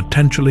difficult and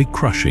potentially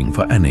crushing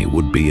for any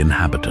would-be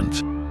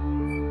inhabitants.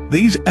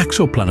 These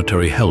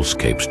exoplanetary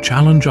hellscapes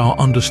challenge our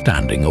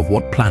understanding of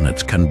what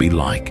planets can be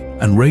like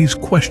and raise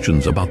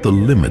questions about the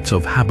limits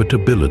of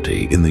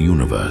habitability in the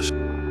universe.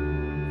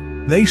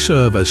 They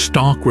serve as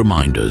stark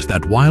reminders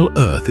that while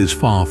Earth is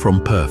far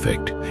from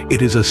perfect,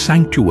 it is a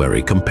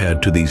sanctuary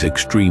compared to these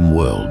extreme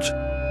worlds.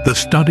 The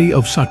study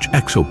of such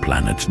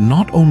exoplanets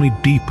not only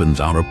deepens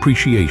our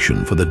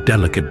appreciation for the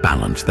delicate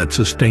balance that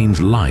sustains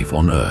life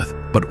on Earth,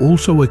 but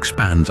also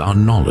expands our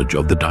knowledge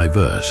of the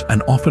diverse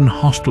and often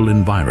hostile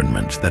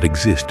environments that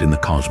exist in the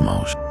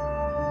cosmos.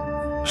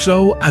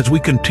 So, as we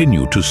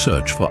continue to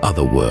search for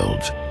other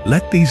worlds,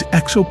 let these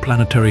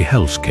exoplanetary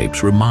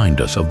hellscapes remind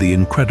us of the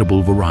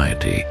incredible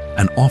variety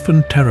and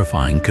often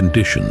terrifying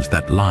conditions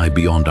that lie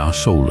beyond our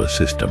solar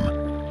system.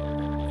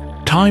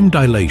 Time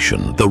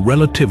dilation, the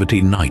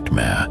relativity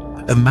nightmare.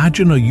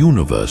 Imagine a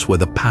universe where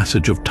the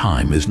passage of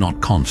time is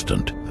not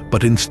constant,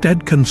 but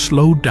instead can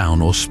slow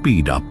down or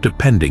speed up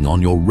depending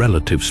on your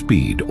relative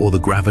speed or the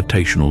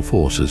gravitational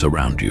forces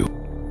around you.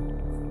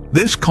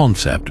 This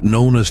concept,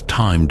 known as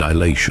time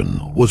dilation,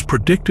 was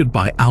predicted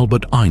by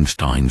Albert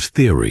Einstein's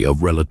theory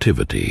of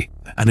relativity,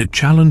 and it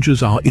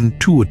challenges our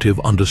intuitive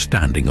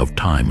understanding of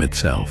time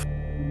itself.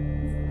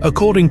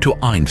 According to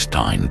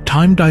Einstein,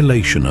 time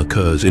dilation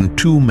occurs in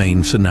two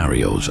main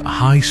scenarios: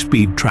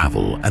 high-speed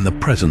travel and the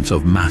presence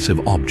of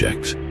massive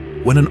objects.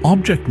 When an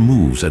object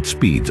moves at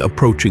speeds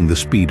approaching the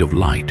speed of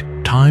light,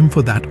 time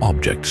for that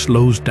object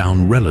slows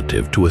down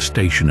relative to a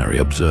stationary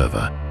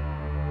observer.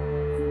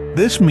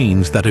 This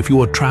means that if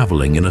you are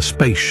traveling in a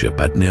spaceship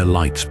at near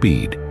light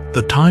speed,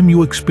 the time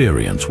you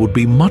experience would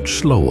be much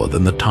slower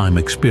than the time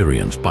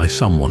experienced by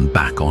someone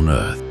back on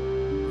Earth.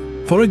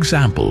 For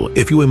example,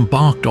 if you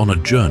embarked on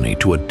a journey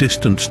to a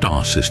distant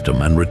star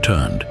system and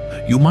returned,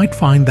 you might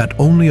find that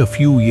only a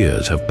few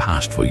years have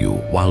passed for you,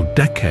 while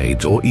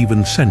decades or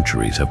even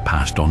centuries have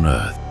passed on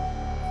Earth.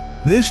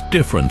 This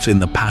difference in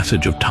the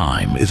passage of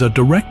time is a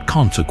direct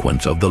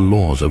consequence of the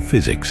laws of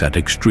physics at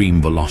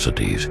extreme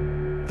velocities.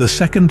 The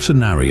second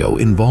scenario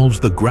involves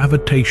the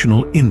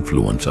gravitational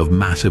influence of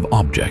massive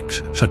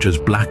objects, such as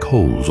black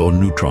holes or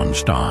neutron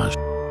stars.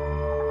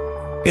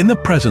 In the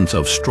presence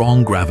of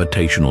strong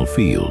gravitational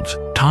fields,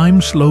 time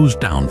slows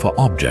down for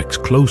objects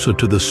closer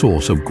to the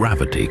source of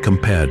gravity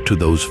compared to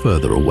those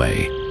further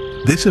away.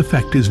 This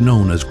effect is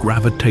known as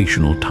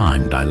gravitational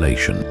time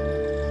dilation.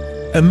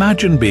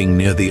 Imagine being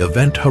near the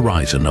event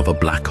horizon of a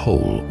black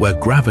hole, where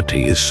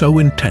gravity is so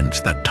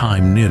intense that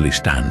time nearly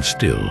stands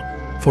still.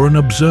 For an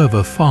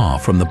observer far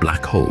from the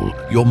black hole,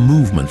 your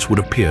movements would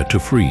appear to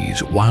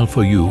freeze, while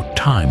for you,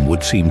 time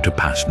would seem to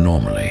pass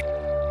normally.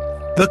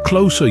 The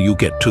closer you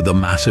get to the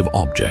massive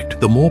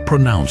object, the more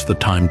pronounced the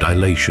time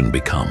dilation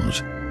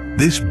becomes.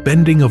 This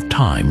bending of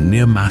time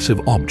near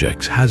massive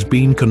objects has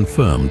been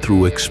confirmed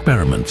through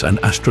experiments and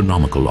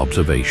astronomical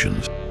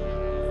observations.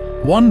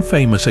 One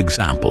famous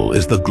example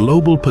is the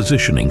Global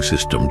Positioning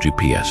System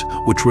 (GPS),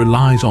 which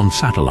relies on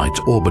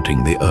satellites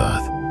orbiting the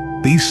Earth.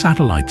 These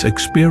satellites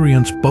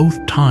experience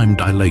both time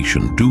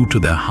dilation due to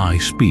their high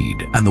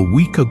speed and the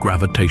weaker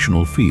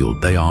gravitational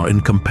field they are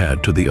in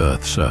compared to the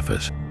Earth's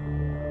surface.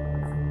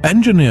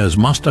 Engineers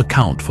must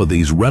account for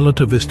these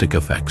relativistic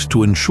effects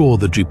to ensure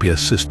the GPS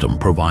system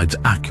provides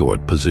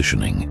accurate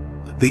positioning.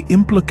 The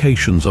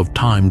implications of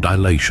time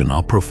dilation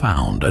are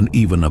profound and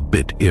even a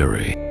bit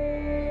eerie.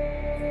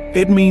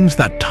 It means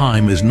that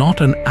time is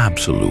not an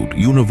absolute,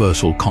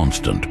 universal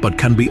constant, but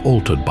can be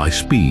altered by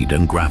speed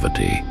and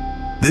gravity.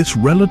 This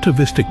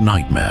relativistic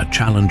nightmare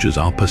challenges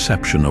our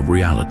perception of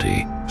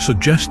reality,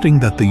 suggesting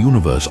that the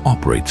universe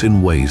operates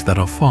in ways that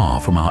are far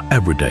from our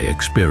everyday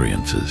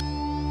experiences.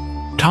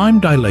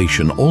 Time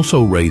dilation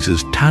also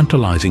raises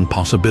tantalizing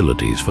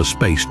possibilities for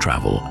space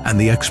travel and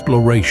the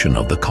exploration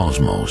of the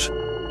cosmos.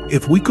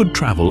 If we could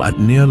travel at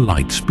near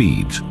light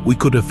speeds, we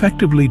could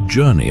effectively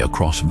journey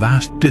across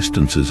vast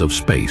distances of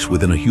space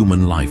within a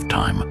human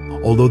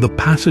lifetime, although the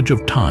passage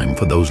of time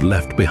for those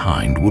left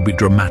behind would be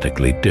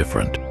dramatically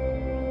different.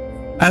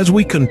 As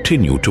we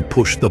continue to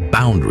push the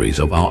boundaries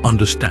of our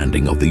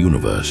understanding of the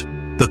universe,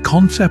 the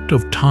concept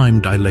of time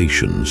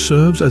dilation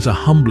serves as a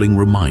humbling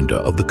reminder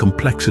of the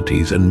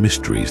complexities and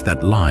mysteries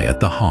that lie at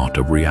the heart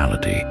of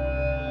reality.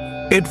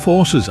 It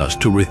forces us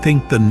to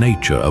rethink the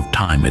nature of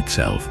time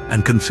itself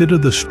and consider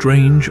the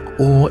strange,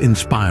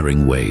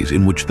 awe-inspiring ways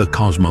in which the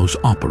cosmos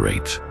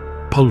operates.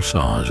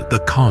 Pulsars, the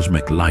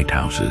cosmic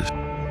lighthouses.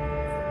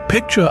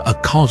 Picture a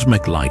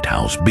cosmic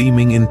lighthouse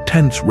beaming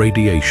intense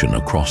radiation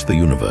across the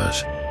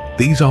universe.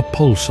 These are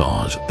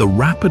pulsars, the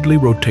rapidly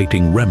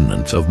rotating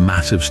remnants of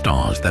massive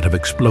stars that have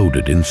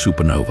exploded in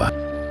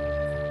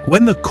supernova.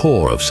 When the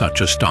core of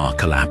such a star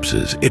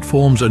collapses, it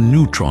forms a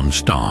neutron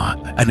star,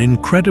 an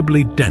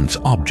incredibly dense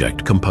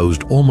object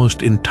composed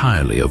almost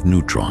entirely of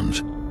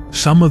neutrons.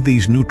 Some of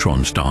these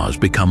neutron stars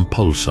become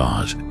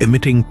pulsars,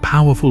 emitting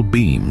powerful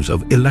beams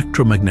of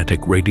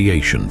electromagnetic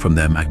radiation from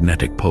their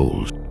magnetic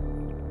poles.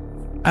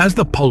 As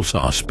the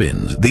pulsar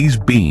spins, these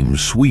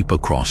beams sweep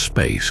across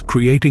space,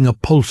 creating a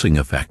pulsing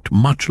effect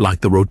much like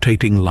the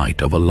rotating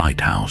light of a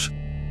lighthouse.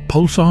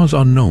 Pulsars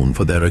are known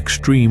for their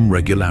extreme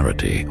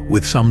regularity,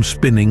 with some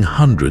spinning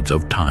hundreds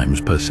of times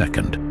per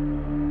second.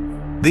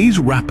 These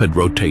rapid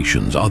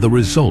rotations are the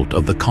result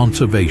of the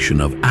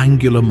conservation of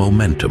angular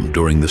momentum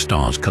during the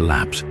star's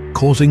collapse,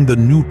 causing the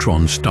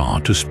neutron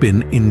star to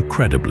spin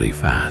incredibly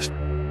fast.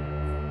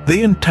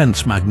 The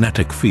intense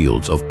magnetic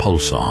fields of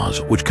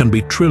pulsars, which can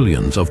be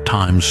trillions of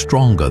times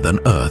stronger than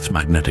Earth's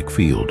magnetic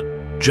field,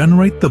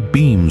 generate the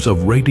beams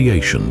of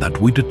radiation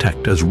that we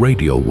detect as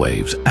radio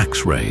waves,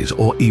 X-rays,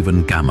 or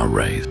even gamma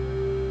rays.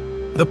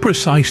 The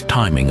precise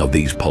timing of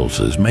these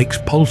pulses makes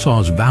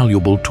pulsars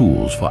valuable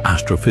tools for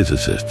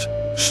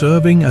astrophysicists,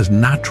 serving as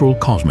natural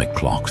cosmic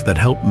clocks that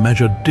help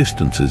measure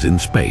distances in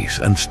space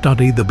and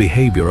study the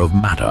behavior of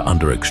matter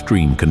under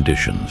extreme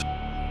conditions.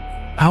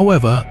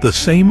 However, the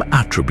same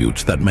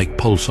attributes that make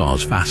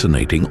pulsars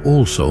fascinating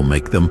also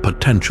make them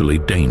potentially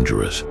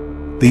dangerous.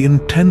 The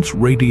intense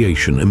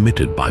radiation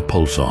emitted by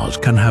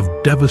pulsars can have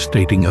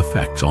devastating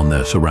effects on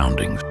their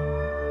surroundings.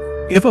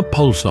 If a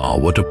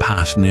pulsar were to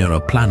pass near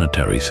a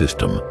planetary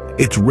system,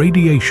 its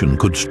radiation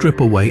could strip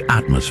away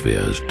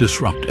atmospheres,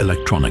 disrupt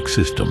electronic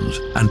systems,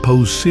 and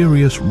pose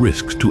serious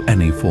risks to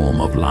any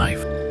form of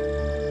life.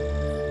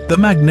 The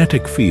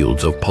magnetic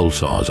fields of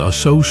pulsars are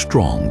so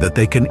strong that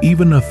they can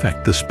even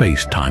affect the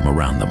space-time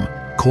around them,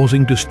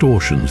 causing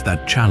distortions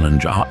that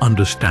challenge our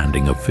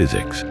understanding of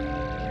physics.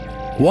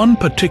 One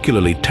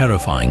particularly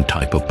terrifying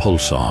type of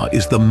pulsar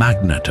is the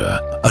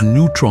magnetar, a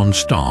neutron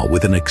star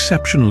with an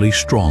exceptionally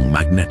strong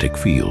magnetic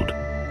field.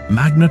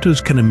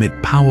 Magnetars can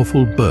emit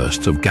powerful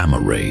bursts of gamma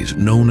rays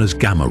known as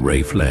gamma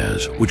ray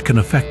flares, which can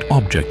affect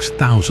objects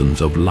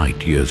thousands of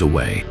light years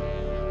away.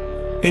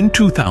 In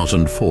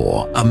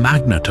 2004, a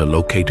magnetar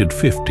located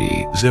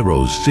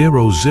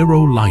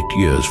 50,000 light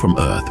years from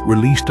Earth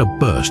released a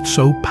burst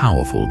so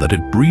powerful that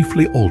it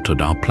briefly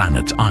altered our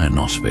planet's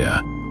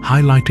ionosphere,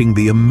 highlighting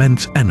the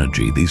immense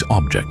energy these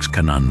objects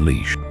can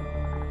unleash.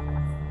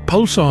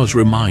 Pulsars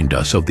remind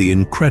us of the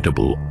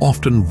incredible,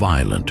 often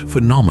violent,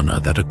 phenomena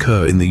that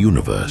occur in the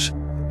universe.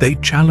 They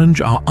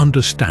challenge our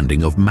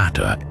understanding of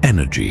matter,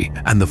 energy,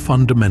 and the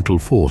fundamental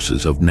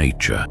forces of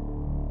nature.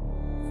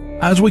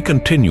 As we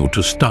continue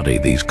to study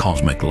these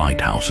cosmic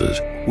lighthouses,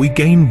 we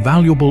gain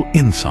valuable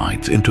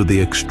insights into the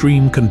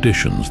extreme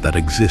conditions that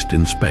exist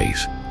in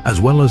space,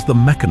 as well as the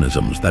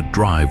mechanisms that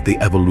drive the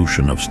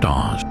evolution of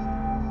stars.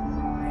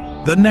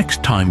 The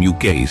next time you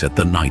gaze at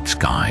the night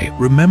sky,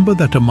 remember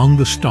that among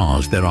the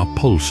stars there are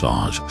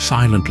pulsars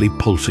silently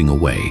pulsing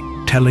away,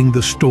 telling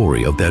the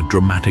story of their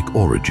dramatic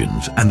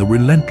origins and the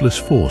relentless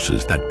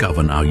forces that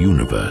govern our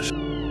universe.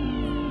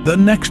 The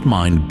next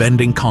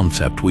mind-bending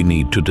concept we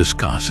need to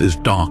discuss is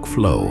dark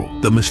flow,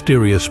 the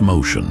mysterious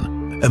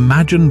motion.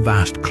 Imagine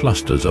vast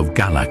clusters of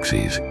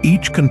galaxies,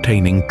 each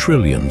containing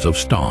trillions of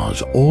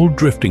stars, all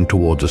drifting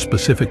towards a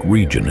specific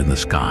region in the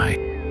sky.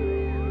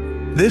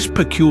 This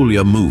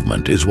peculiar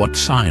movement is what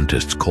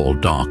scientists call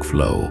dark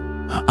flow.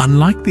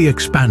 Unlike the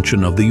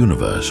expansion of the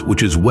universe,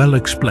 which is well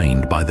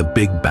explained by the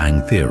Big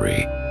Bang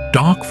Theory,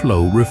 dark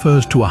flow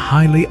refers to a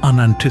highly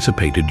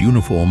unanticipated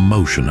uniform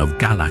motion of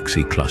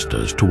galaxy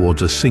clusters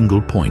towards a single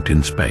point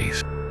in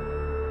space.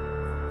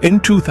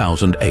 In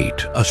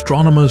 2008,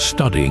 astronomers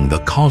studying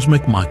the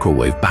cosmic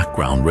microwave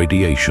background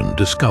radiation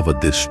discovered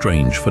this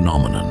strange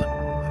phenomenon.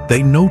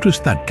 They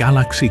noticed that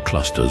galaxy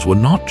clusters were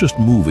not just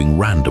moving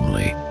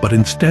randomly, but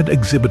instead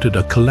exhibited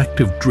a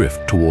collective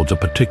drift towards a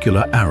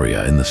particular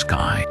area in the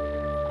sky.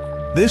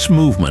 This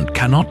movement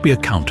cannot be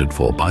accounted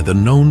for by the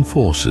known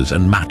forces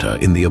and matter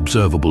in the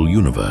observable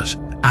universe,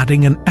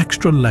 adding an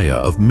extra layer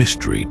of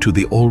mystery to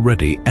the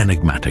already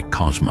enigmatic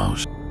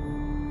cosmos.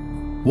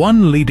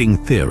 One leading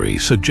theory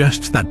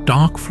suggests that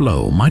dark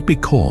flow might be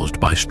caused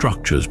by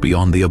structures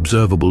beyond the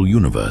observable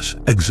universe,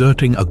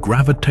 exerting a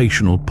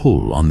gravitational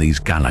pull on these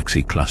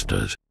galaxy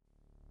clusters.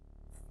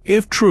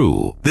 If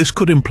true, this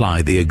could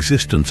imply the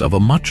existence of a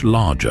much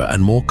larger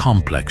and more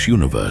complex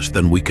universe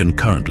than we can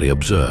currently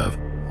observe,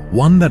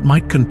 one that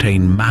might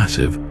contain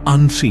massive,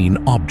 unseen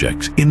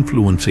objects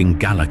influencing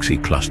galaxy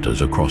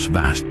clusters across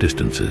vast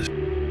distances.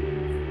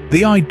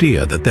 The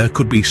idea that there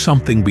could be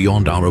something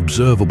beyond our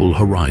observable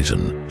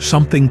horizon,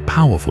 something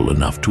powerful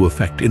enough to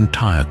affect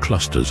entire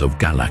clusters of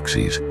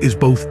galaxies, is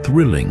both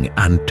thrilling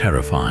and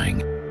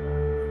terrifying.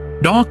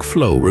 Dark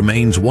flow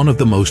remains one of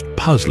the most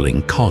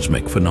puzzling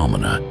cosmic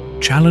phenomena,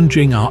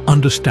 challenging our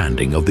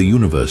understanding of the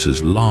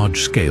universe's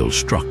large-scale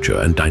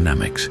structure and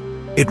dynamics.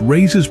 It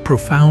raises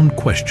profound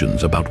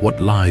questions about what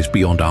lies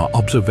beyond our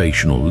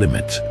observational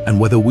limits and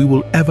whether we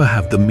will ever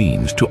have the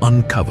means to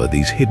uncover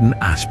these hidden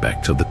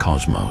aspects of the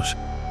cosmos.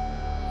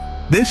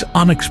 This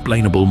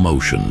unexplainable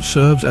motion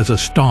serves as a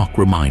stark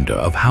reminder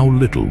of how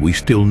little we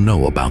still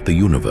know about the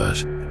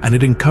universe, and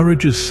it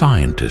encourages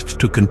scientists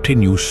to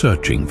continue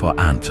searching for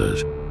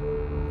answers.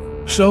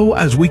 So,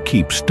 as we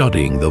keep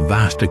studying the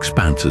vast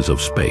expanses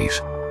of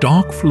space,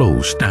 dark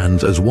flow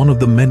stands as one of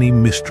the many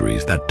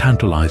mysteries that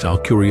tantalize our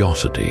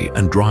curiosity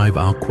and drive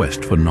our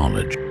quest for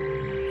knowledge.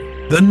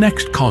 The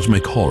next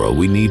cosmic horror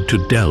we need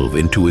to delve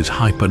into is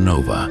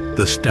hypernova,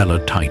 the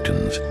stellar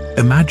titans.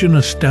 Imagine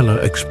a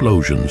stellar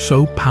explosion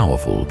so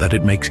powerful that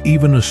it makes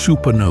even a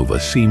supernova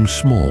seem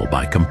small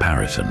by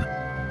comparison.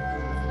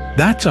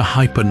 That's a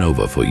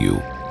hypernova for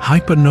you.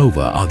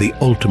 Hypernova are the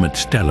ultimate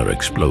stellar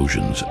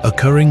explosions,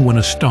 occurring when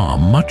a star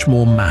much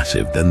more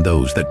massive than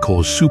those that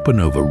cause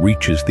supernova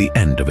reaches the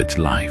end of its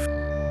life.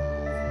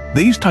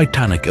 These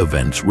titanic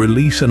events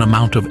release an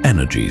amount of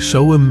energy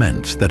so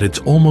immense that it's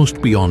almost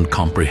beyond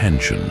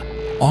comprehension,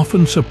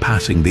 often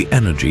surpassing the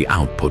energy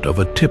output of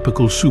a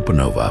typical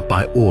supernova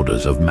by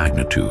orders of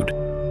magnitude.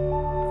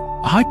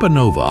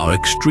 Hypernova are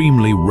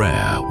extremely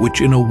rare,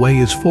 which in a way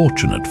is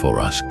fortunate for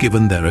us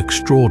given their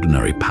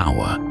extraordinary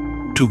power.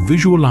 To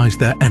visualize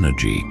their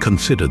energy,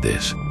 consider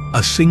this.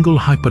 A single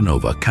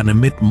hypernova can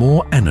emit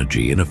more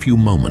energy in a few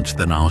moments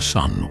than our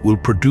Sun will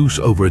produce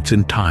over its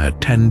entire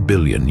 10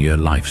 billion year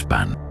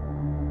lifespan.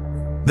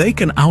 They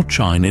can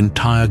outshine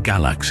entire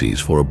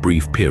galaxies for a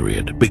brief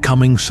period,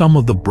 becoming some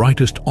of the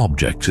brightest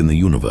objects in the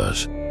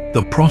universe.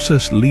 The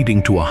process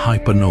leading to a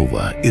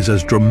hypernova is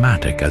as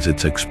dramatic as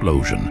its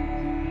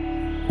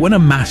explosion. When a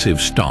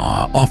massive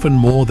star, often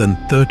more than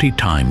 30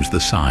 times the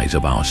size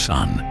of our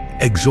Sun,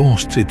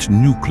 exhausts its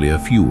nuclear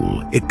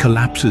fuel, it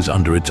collapses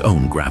under its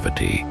own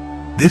gravity.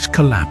 This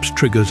collapse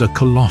triggers a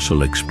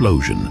colossal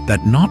explosion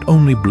that not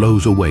only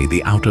blows away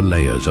the outer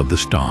layers of the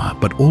star,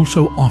 but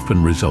also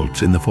often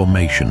results in the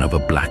formation of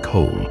a black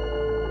hole.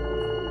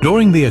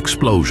 During the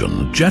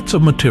explosion, jets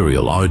of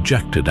material are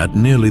ejected at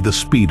nearly the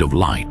speed of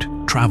light,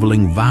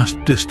 traveling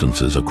vast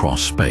distances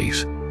across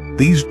space.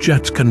 These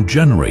jets can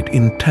generate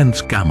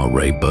intense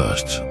gamma-ray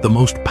bursts, the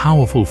most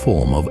powerful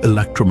form of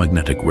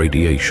electromagnetic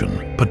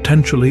radiation,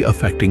 potentially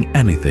affecting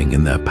anything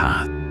in their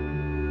path.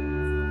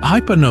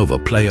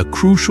 Hypernova play a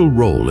crucial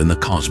role in the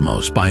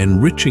cosmos by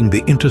enriching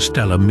the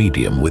interstellar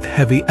medium with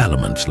heavy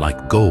elements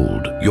like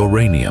gold,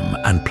 uranium,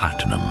 and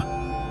platinum.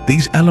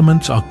 These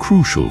elements are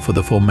crucial for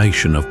the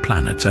formation of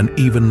planets and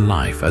even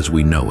life as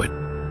we know it.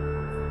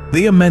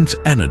 The immense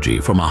energy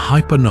from a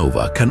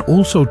hypernova can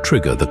also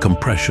trigger the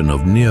compression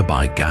of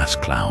nearby gas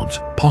clouds,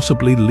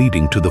 possibly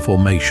leading to the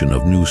formation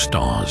of new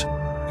stars.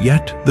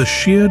 Yet, the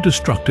sheer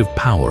destructive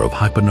power of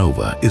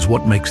hypernova is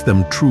what makes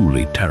them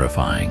truly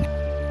terrifying.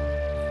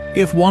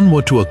 If one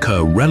were to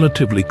occur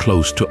relatively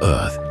close to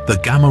Earth, the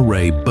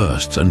gamma-ray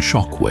bursts and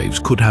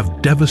shockwaves could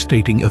have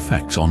devastating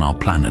effects on our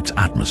planet's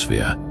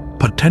atmosphere,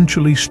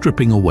 potentially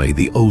stripping away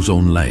the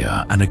ozone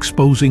layer and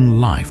exposing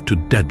life to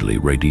deadly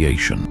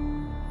radiation.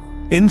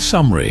 In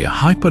summary,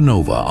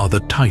 hypernova are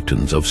the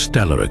titans of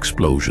stellar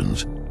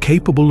explosions,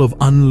 capable of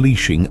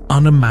unleashing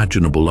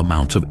unimaginable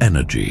amounts of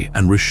energy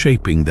and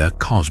reshaping their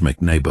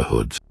cosmic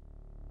neighborhoods.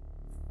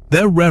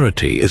 Their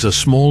rarity is a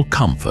small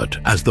comfort,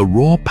 as the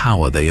raw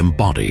power they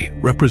embody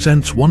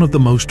represents one of the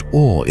most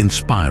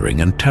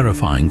awe-inspiring and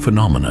terrifying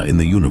phenomena in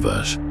the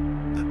universe.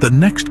 The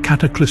next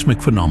cataclysmic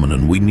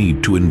phenomenon we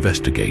need to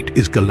investigate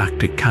is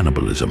galactic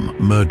cannibalism,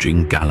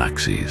 merging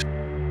galaxies.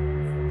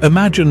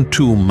 Imagine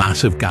two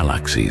massive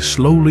galaxies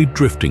slowly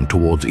drifting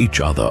towards each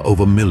other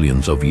over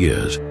millions of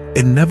years,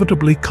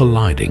 inevitably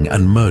colliding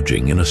and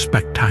merging in a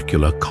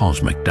spectacular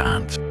cosmic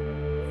dance.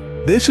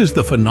 This is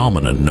the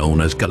phenomenon known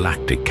as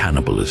galactic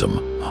cannibalism.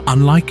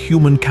 Unlike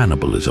human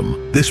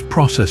cannibalism, this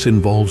process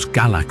involves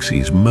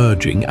galaxies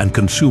merging and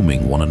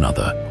consuming one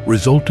another,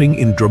 resulting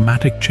in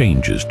dramatic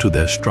changes to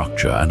their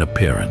structure and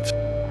appearance.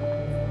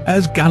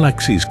 As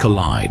galaxies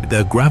collide,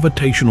 their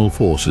gravitational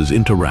forces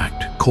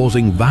interact,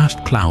 causing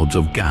vast clouds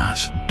of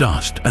gas,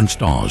 dust, and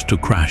stars to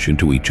crash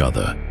into each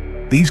other.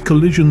 These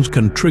collisions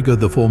can trigger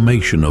the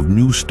formation of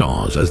new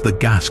stars as the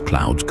gas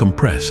clouds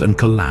compress and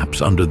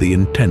collapse under the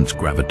intense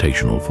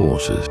gravitational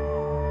forces.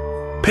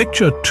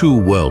 Picture two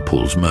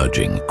whirlpools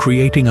merging,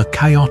 creating a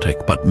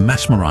chaotic but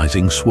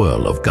mesmerizing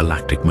swirl of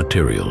galactic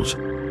materials.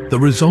 The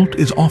result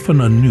is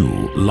often a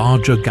new,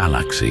 larger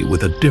galaxy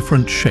with a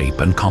different shape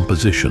and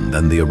composition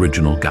than the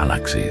original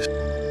galaxies.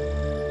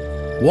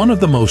 One of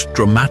the most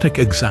dramatic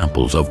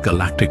examples of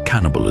galactic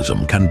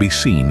cannibalism can be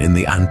seen in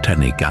the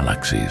Antennae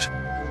galaxies.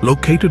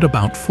 Located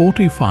about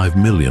 45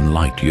 million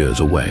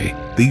light-years away,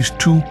 these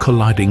two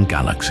colliding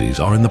galaxies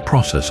are in the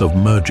process of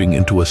merging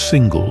into a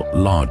single,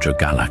 larger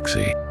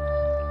galaxy.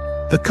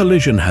 The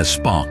collision has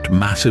sparked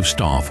massive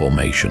star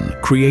formation,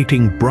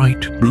 creating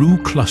bright,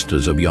 blue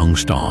clusters of young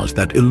stars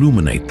that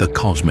illuminate the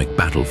cosmic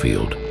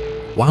battlefield.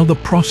 While the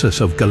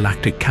process of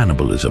galactic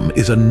cannibalism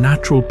is a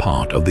natural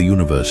part of the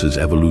universe's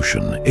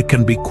evolution, it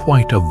can be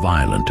quite a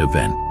violent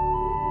event.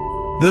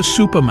 The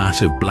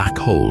supermassive black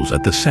holes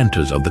at the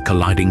centers of the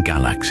colliding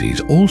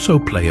galaxies also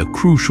play a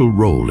crucial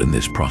role in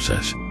this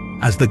process.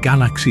 As the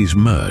galaxies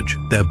merge,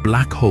 their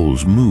black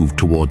holes move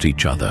towards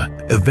each other,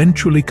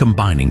 eventually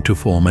combining to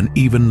form an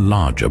even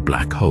larger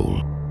black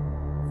hole.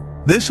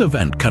 This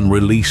event can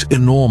release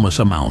enormous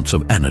amounts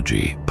of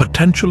energy,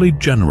 potentially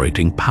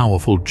generating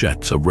powerful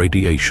jets of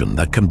radiation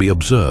that can be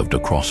observed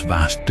across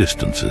vast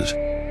distances.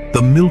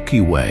 The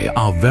Milky Way,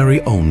 our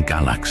very own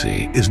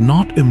galaxy, is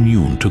not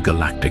immune to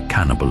galactic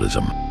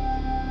cannibalism.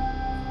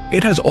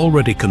 It has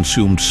already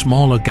consumed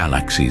smaller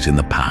galaxies in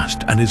the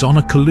past and is on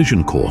a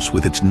collision course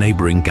with its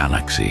neighboring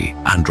galaxy,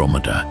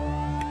 Andromeda.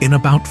 In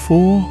about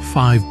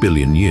 4-5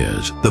 billion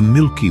years, the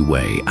Milky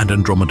Way and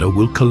Andromeda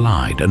will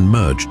collide and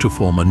merge to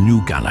form a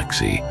new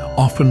galaxy,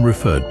 often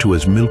referred to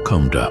as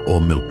Milkomda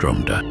or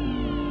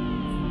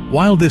Milkdromda.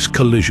 While this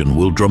collision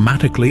will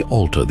dramatically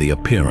alter the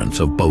appearance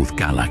of both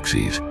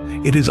galaxies,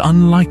 it is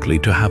unlikely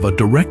to have a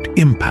direct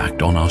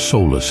impact on our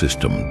solar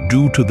system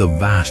due to the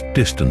vast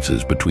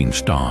distances between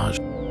stars.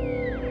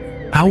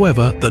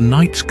 However, the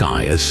night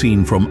sky as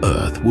seen from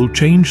Earth will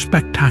change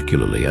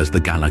spectacularly as the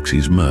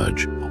galaxies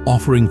merge,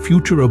 offering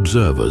future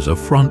observers a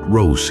front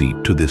row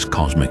seat to this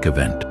cosmic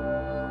event.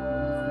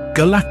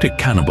 Galactic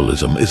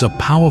cannibalism is a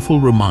powerful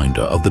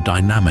reminder of the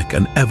dynamic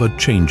and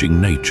ever-changing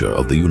nature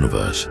of the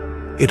universe.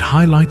 It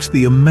highlights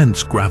the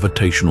immense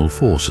gravitational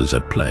forces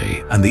at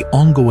play and the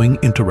ongoing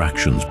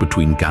interactions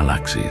between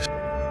galaxies.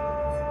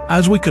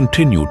 As we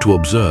continue to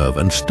observe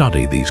and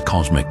study these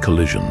cosmic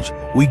collisions,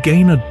 we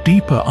gain a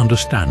deeper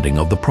understanding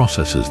of the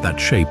processes that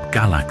shape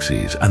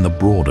galaxies and the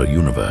broader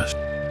universe.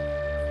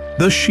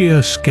 The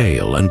sheer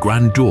scale and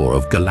grandeur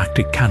of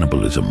galactic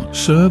cannibalism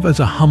serve as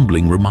a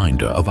humbling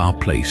reminder of our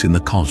place in the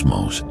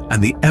cosmos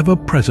and the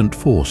ever-present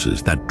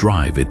forces that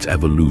drive its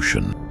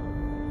evolution.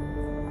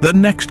 The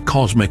next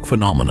cosmic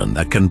phenomenon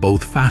that can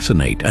both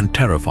fascinate and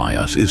terrify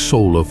us is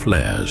solar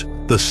flares,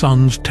 the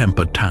sun's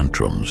temper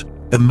tantrums.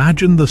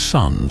 Imagine the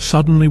sun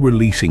suddenly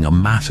releasing a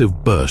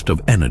massive burst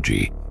of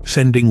energy,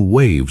 sending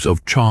waves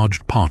of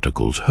charged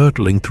particles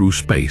hurtling through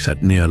space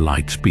at near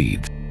light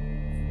speeds.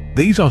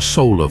 These are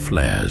solar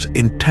flares,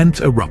 intense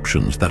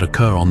eruptions that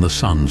occur on the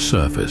sun's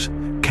surface,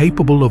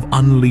 capable of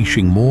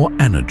unleashing more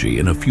energy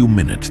in a few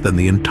minutes than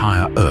the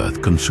entire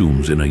Earth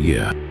consumes in a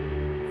year.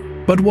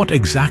 But what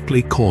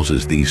exactly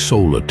causes these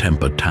solar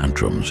temper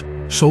tantrums?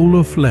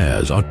 Solar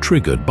flares are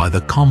triggered by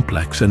the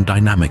complex and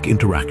dynamic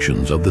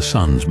interactions of the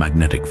sun's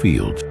magnetic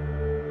fields.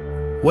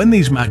 When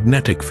these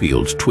magnetic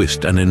fields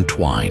twist and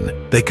entwine,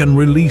 they can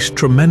release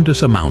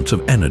tremendous amounts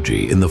of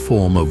energy in the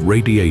form of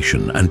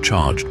radiation and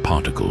charged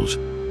particles.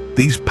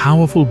 These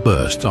powerful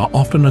bursts are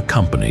often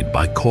accompanied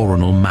by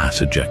coronal mass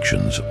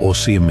ejections, or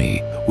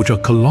CME, which are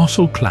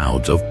colossal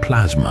clouds of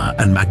plasma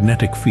and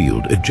magnetic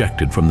field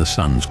ejected from the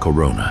sun's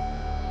corona.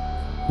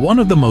 One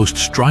of the most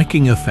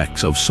striking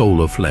effects of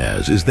solar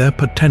flares is their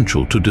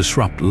potential to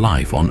disrupt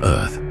life on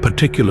Earth,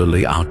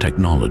 particularly our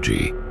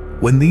technology.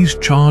 When these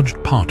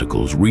charged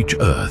particles reach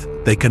Earth,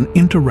 they can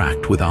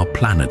interact with our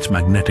planet's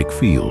magnetic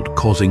field,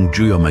 causing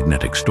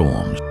geomagnetic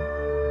storms.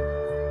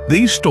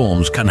 These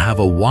storms can have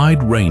a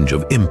wide range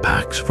of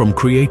impacts, from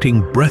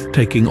creating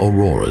breathtaking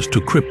auroras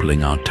to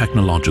crippling our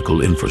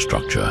technological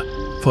infrastructure.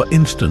 For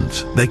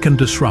instance, they can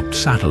disrupt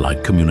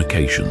satellite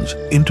communications,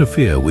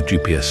 interfere with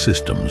GPS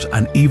systems,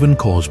 and even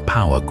cause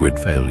power grid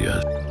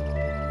failures.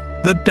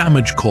 The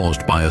damage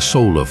caused by a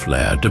solar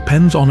flare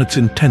depends on its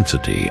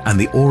intensity and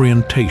the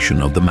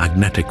orientation of the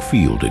magnetic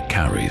field it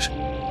carries.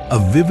 A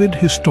vivid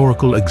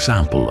historical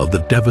example of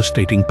the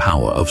devastating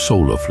power of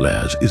solar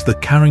flares is the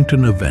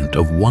Carrington event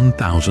of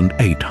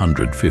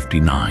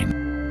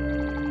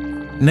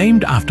 1859.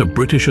 Named after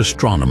British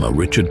astronomer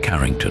Richard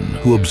Carrington,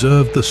 who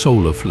observed the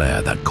solar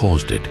flare that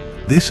caused it,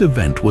 this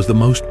event was the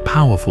most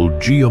powerful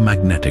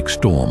geomagnetic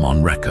storm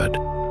on record.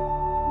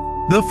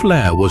 The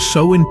flare was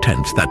so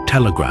intense that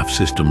telegraph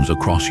systems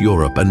across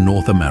Europe and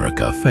North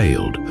America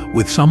failed,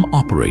 with some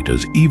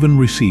operators even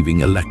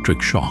receiving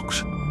electric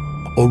shocks.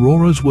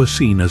 Auroras were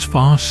seen as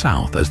far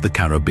south as the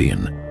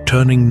Caribbean,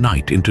 turning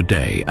night into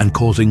day and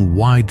causing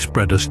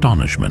widespread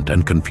astonishment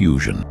and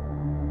confusion.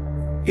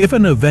 If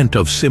an event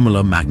of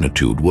similar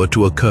magnitude were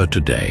to occur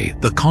today,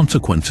 the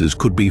consequences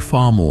could be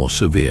far more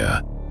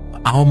severe.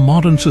 Our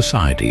modern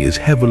society is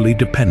heavily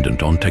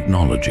dependent on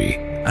technology,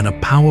 and a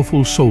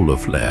powerful solar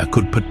flare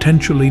could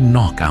potentially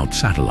knock out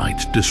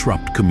satellites,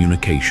 disrupt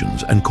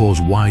communications, and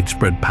cause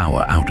widespread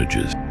power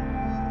outages.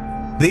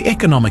 The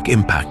economic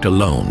impact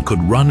alone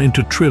could run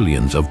into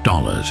trillions of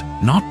dollars,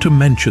 not to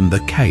mention the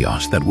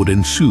chaos that would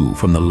ensue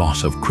from the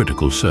loss of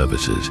critical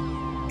services.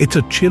 It's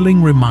a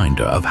chilling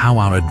reminder of how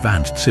our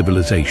advanced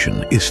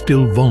civilization is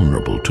still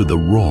vulnerable to the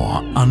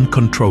raw,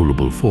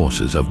 uncontrollable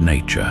forces of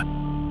nature.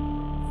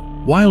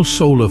 While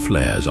solar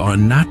flares are a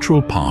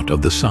natural part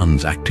of the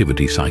sun's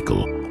activity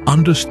cycle,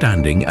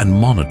 understanding and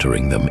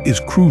monitoring them is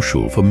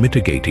crucial for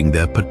mitigating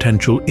their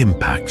potential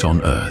impacts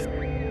on Earth.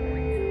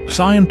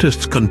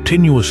 Scientists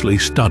continuously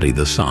study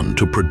the sun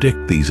to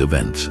predict these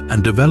events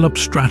and develop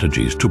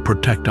strategies to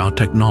protect our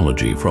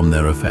technology from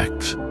their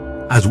effects.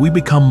 As we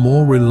become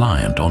more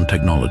reliant on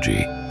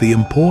technology, the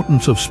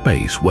importance of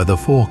space weather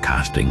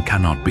forecasting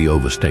cannot be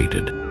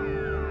overstated.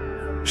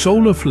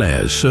 Solar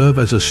flares serve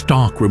as a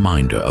stark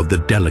reminder of the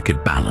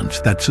delicate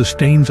balance that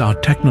sustains our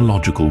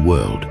technological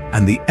world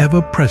and the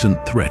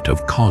ever-present threat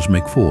of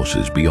cosmic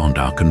forces beyond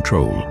our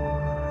control.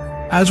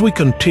 As we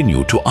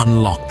continue to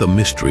unlock the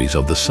mysteries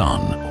of the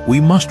sun, we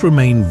must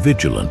remain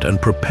vigilant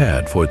and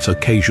prepared for its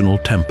occasional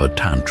temper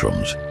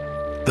tantrums.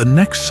 The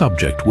next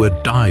subject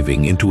we're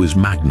diving into is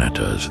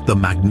magnetars, the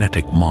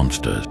magnetic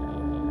monsters.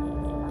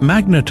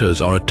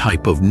 Magnetars are a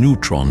type of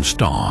neutron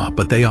star,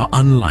 but they are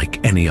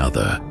unlike any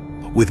other.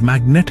 With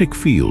magnetic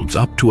fields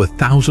up to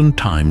 1,000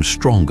 times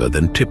stronger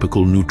than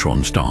typical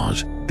neutron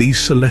stars, these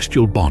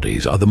celestial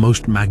bodies are the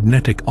most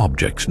magnetic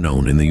objects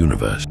known in the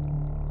universe.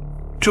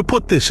 To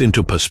put this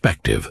into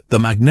perspective, the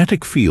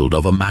magnetic field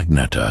of a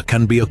magnetar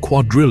can be a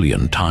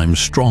quadrillion times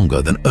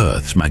stronger than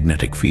Earth's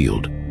magnetic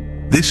field.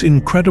 This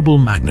incredible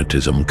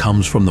magnetism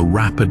comes from the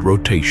rapid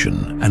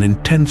rotation and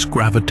intense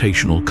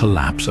gravitational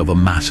collapse of a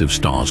massive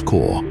star's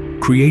core,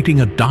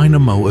 creating a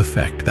dynamo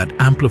effect that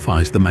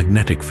amplifies the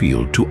magnetic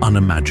field to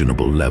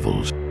unimaginable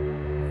levels.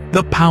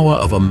 The power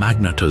of a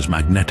magnetar's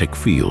magnetic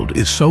field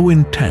is so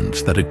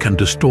intense that it can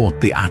distort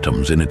the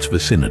atoms in its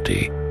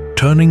vicinity.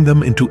 turning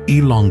them into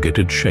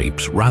elongated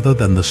shapes rather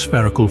than the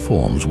spherical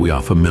forms we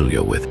are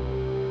familiar with.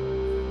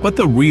 But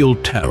the real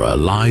terror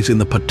lies in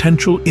the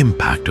potential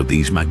impact of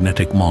these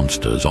magnetic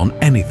monsters on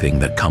anything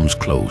that comes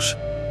close.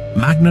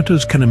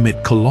 Magnetars can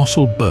emit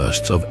colossal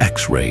bursts of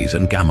X-rays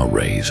and gamma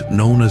rays,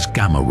 known as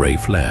gamma-ray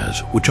flares,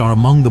 which are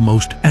among the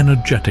most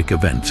energetic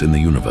events in the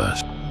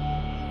universe.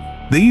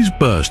 These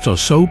bursts are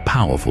so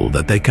powerful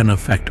that they can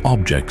affect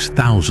objects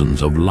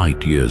thousands of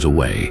light years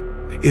away.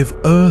 If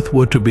Earth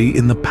were to be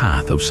in the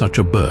path of such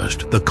a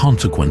burst, the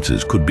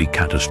consequences could be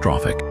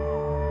catastrophic.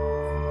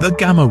 The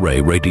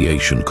gamma-ray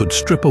radiation could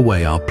strip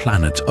away our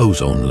planet's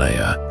ozone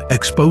layer,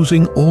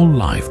 exposing all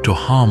life to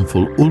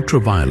harmful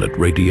ultraviolet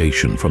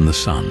radiation from the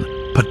sun,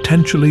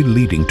 potentially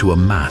leading to a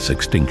mass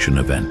extinction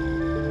event.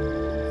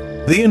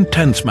 The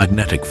intense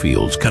magnetic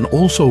fields can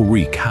also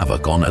wreak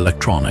havoc on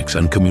electronics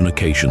and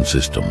communication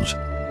systems.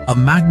 A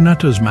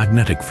magnetar's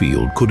magnetic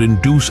field could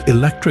induce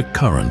electric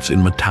currents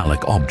in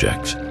metallic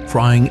objects,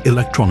 frying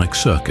electronic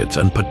circuits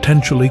and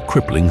potentially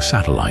crippling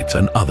satellites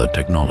and other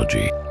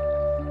technology.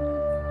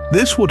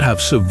 This would have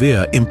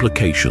severe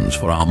implications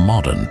for our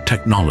modern,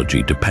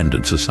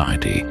 technology-dependent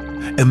society.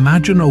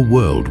 Imagine a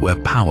world where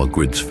power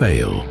grids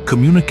fail,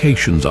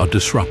 communications are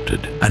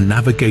disrupted, and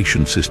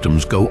navigation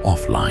systems go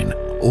offline,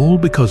 all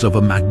because of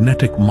a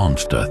magnetic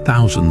monster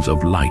thousands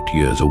of light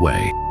years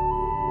away.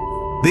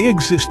 The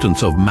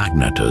existence of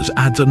magnetars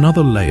adds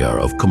another layer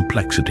of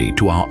complexity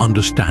to our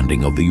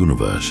understanding of the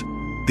universe.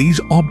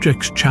 These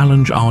objects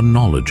challenge our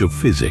knowledge of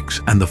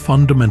physics and the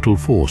fundamental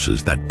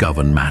forces that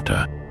govern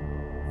matter.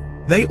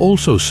 They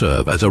also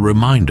serve as a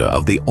reminder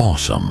of the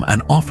awesome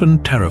and often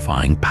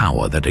terrifying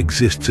power that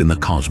exists in the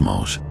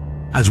cosmos.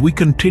 As we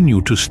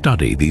continue to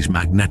study these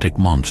magnetic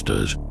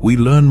monsters, we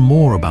learn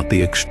more about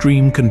the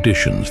extreme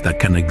conditions that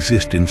can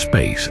exist in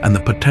space and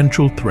the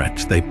potential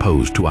threats they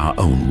pose to our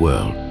own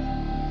world.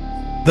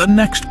 The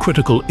next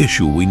critical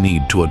issue we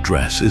need to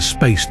address is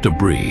space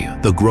debris,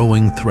 the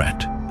growing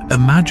threat.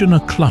 Imagine a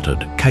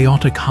cluttered,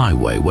 chaotic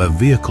highway where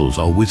vehicles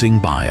are whizzing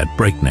by at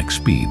breakneck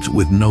speeds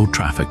with no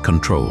traffic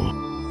control.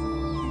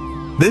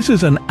 This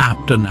is an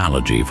apt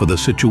analogy for the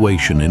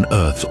situation in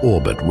Earth's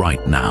orbit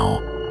right now.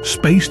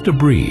 Space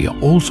debris,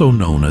 also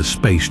known as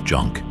space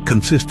junk,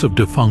 consists of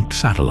defunct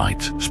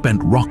satellites,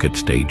 spent rocket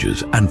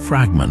stages, and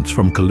fragments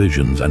from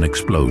collisions and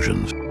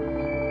explosions.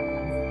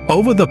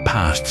 Over the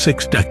past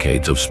 6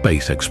 decades of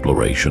space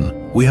exploration,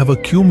 we have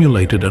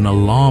accumulated an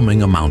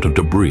alarming amount of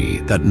debris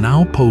that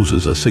now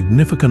poses a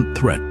significant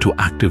threat to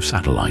active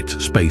satellites,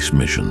 space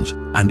missions,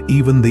 and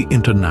even the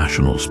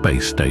International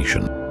Space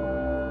Station.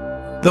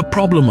 The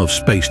problem of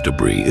space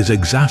debris is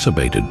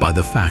exacerbated by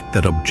the fact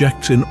that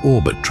objects in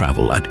orbit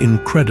travel at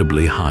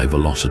incredibly high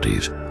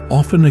velocities,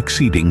 often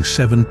exceeding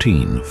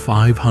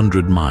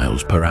 17,500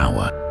 miles per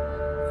hour.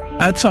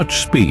 At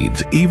such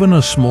speeds, even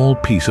a small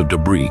piece of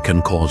debris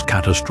can cause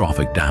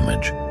catastrophic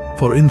damage.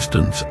 For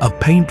instance, a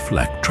paint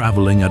fleck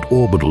traveling at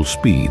orbital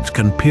speeds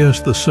can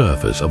pierce the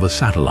surface of a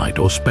satellite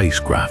or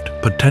spacecraft,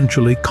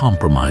 potentially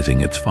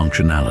compromising its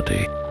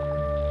functionality.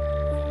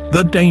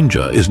 The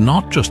danger is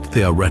not just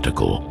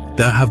theoretical.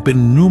 There have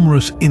been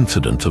numerous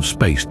incidents of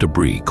space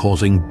debris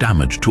causing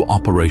damage to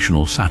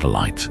operational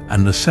satellites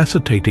and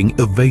necessitating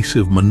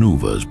evasive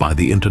maneuvers by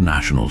the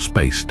International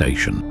Space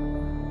Station.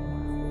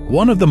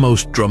 One of the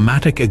most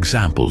dramatic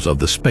examples of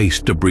the space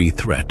debris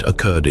threat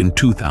occurred in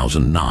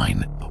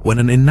 2009, when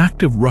an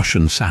inactive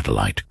Russian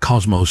satellite,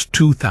 Cosmos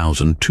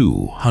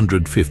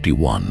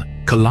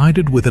 2251,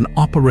 collided with an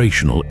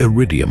operational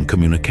Iridium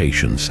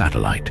communications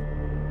satellite.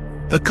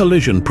 The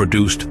collision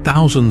produced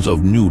thousands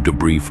of new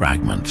debris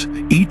fragments,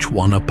 each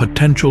one a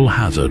potential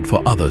hazard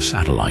for other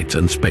satellites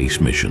and space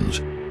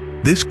missions.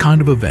 This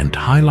kind of event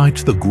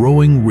highlights the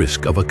growing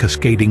risk of a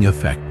cascading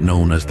effect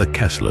known as the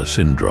Kessler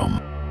syndrome.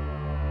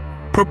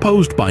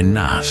 Proposed by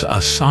NASA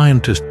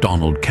scientist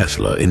Donald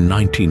Kessler in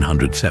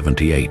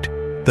 1978,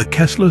 the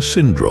Kessler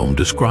syndrome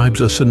describes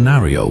a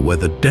scenario where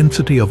the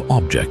density of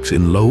objects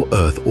in low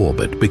Earth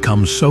orbit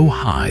becomes so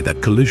high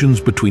that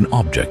collisions between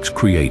objects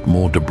create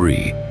more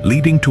debris,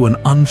 leading to an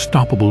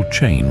unstoppable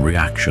chain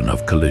reaction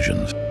of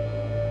collisions.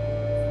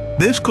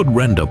 This could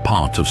render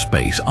parts of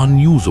space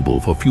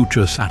unusable for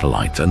future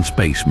satellites and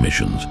space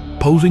missions,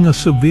 posing a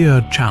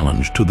severe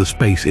challenge to the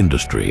space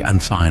industry and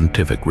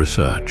scientific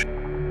research.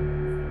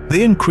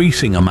 The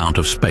increasing amount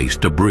of space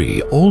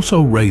debris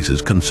also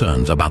raises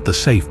concerns about the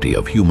safety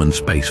of human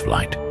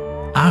spaceflight.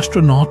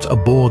 Astronauts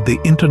aboard the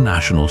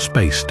International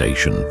Space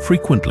Station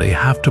frequently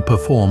have to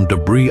perform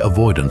debris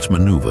avoidance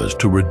maneuvers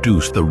to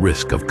reduce the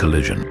risk of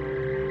collision.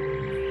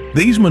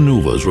 These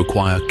maneuvers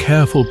require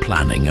careful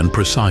planning and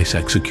precise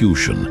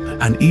execution,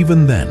 and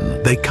even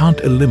then, they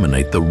can't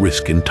eliminate the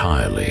risk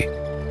entirely.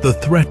 The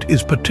threat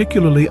is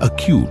particularly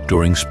acute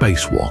during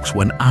spacewalks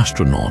when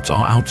astronauts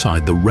are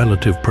outside the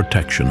relative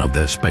protection of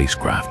their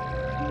spacecraft.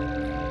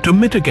 To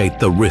mitigate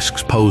the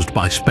risks posed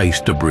by space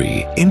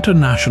debris,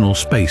 international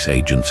space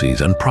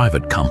agencies and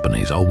private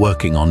companies are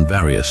working on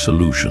various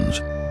solutions.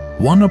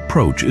 One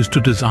approach is to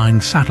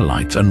design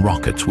satellites and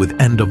rockets with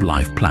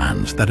end-of-life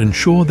plans that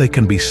ensure they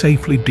can be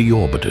safely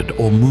deorbited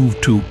or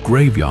moved to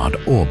graveyard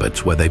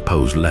orbits where they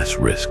pose less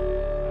risk.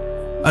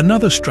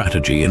 Another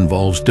strategy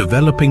involves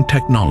developing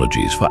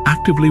technologies for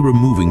actively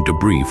removing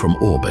debris from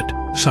orbit,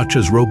 such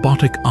as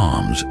robotic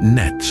arms,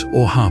 nets,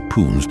 or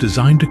harpoons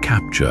designed to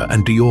capture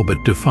and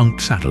deorbit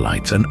defunct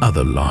satellites and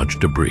other large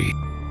debris.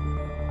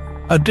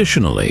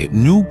 Additionally,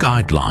 new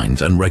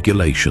guidelines and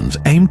regulations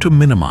aim to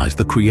minimize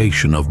the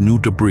creation of new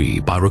debris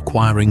by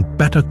requiring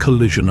better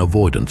collision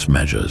avoidance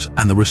measures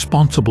and the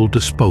responsible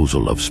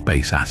disposal of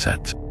space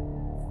assets.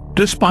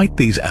 Despite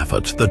these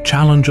efforts, the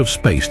challenge of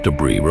space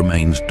debris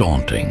remains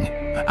daunting.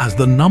 As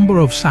the number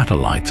of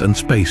satellites and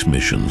space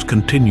missions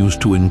continues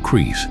to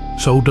increase,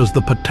 so does the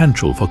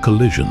potential for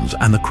collisions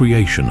and the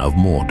creation of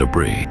more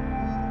debris.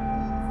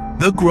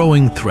 The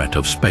growing threat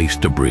of space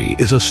debris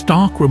is a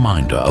stark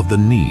reminder of the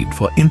need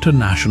for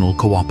international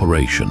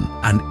cooperation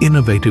and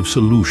innovative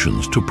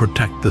solutions to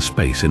protect the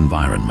space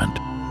environment.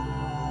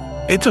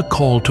 It's a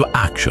call to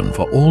action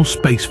for all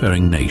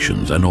spacefaring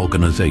nations and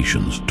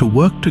organizations to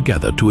work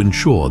together to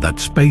ensure that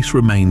space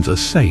remains a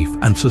safe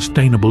and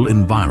sustainable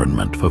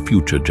environment for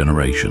future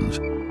generations.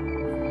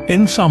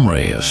 In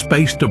summary,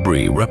 space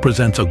debris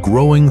represents a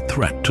growing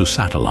threat to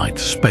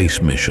satellites,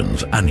 space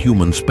missions, and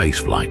human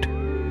spaceflight.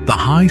 The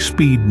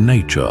high-speed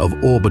nature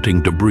of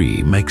orbiting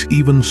debris makes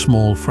even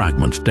small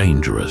fragments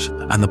dangerous,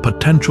 and the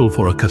potential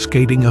for a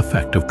cascading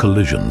effect of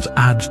collisions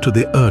adds to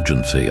the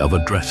urgency of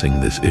addressing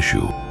this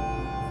issue.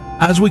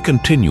 As we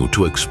continue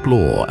to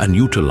explore and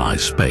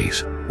utilize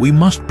space, we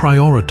must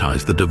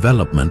prioritize the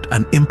development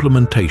and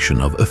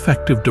implementation of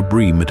effective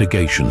debris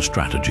mitigation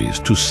strategies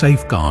to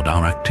safeguard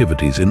our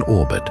activities in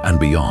orbit and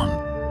beyond.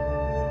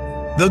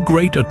 The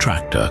Great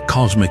Attractor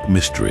Cosmic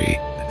Mystery.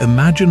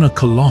 Imagine a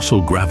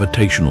colossal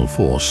gravitational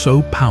force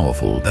so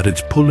powerful that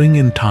it's pulling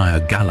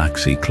entire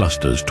galaxy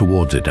clusters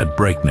towards it at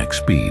breakneck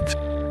speeds.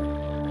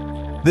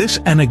 This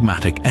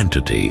enigmatic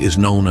entity is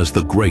known as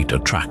the Great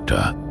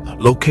Attractor.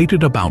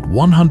 Located about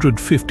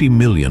 150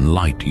 million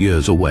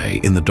light-years away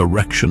in the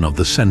direction of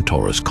the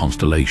Centaurus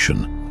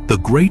constellation, the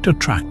Great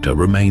Attractor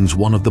remains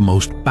one of the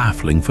most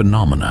baffling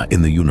phenomena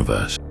in the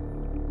universe.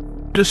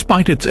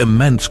 Despite its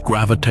immense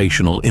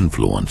gravitational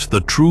influence, the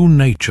true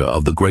nature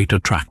of the Great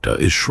Attractor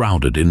is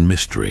shrouded in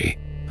mystery.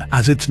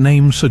 As its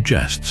name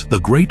suggests, the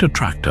Great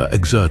Attractor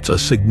exerts a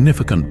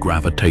significant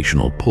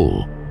gravitational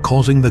pull,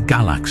 causing the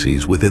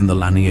galaxies within the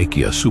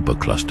Laniakea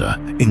supercluster,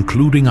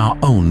 including our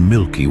own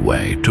Milky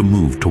Way, to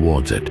move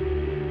towards it.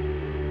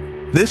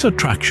 This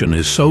attraction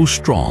is so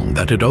strong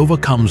that it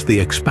overcomes the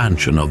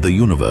expansion of the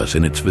universe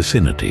in its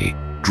vicinity,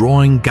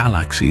 drawing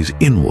galaxies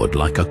inward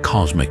like a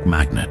cosmic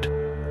magnet.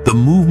 The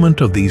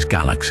movement of these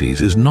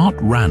galaxies is not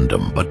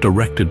random but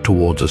directed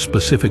towards a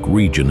specific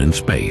region in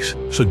space,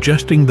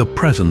 suggesting the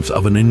presence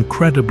of an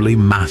incredibly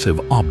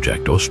massive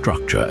object or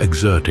structure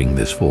exerting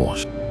this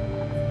force.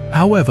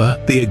 However,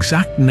 the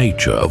exact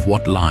nature of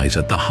what lies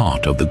at the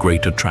heart of the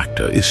Great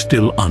Attractor is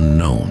still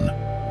unknown.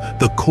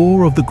 The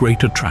core of the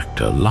Great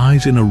Attractor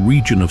lies in a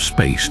region of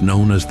space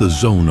known as the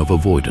Zone of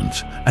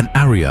Avoidance, an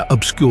area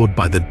obscured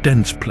by the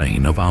dense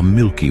plane of our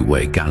Milky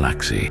Way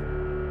galaxy.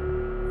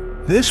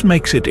 This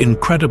makes it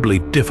incredibly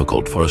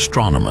difficult for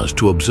astronomers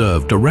to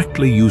observe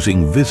directly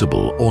using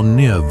visible or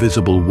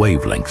near-visible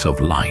wavelengths of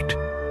light.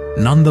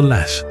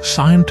 Nonetheless,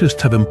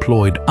 scientists have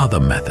employed other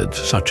methods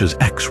such as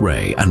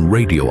X-ray and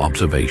radio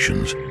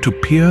observations to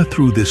peer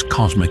through this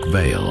cosmic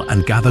veil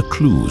and gather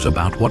clues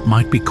about what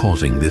might be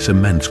causing this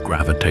immense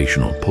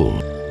gravitational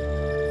pull.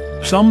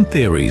 Some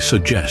theories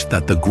suggest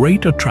that the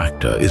Great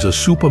Attractor is a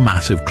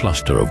supermassive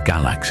cluster of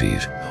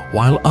galaxies,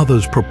 while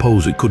others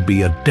propose it could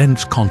be a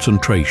dense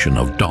concentration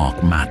of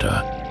dark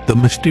matter, the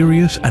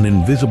mysterious and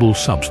invisible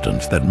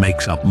substance that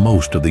makes up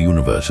most of the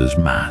universe's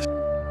mass.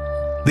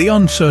 The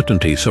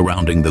uncertainty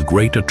surrounding the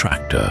Great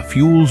Attractor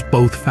fuels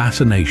both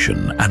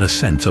fascination and a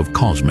sense of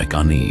cosmic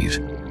unease.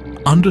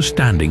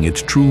 Understanding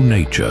its true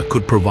nature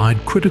could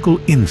provide critical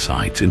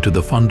insights into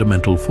the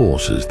fundamental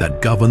forces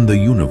that govern the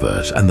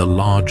universe and the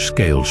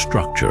large-scale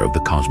structure of the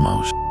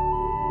cosmos.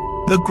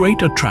 The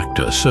Great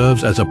Attractor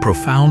serves as a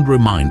profound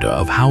reminder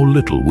of how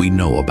little we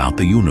know about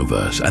the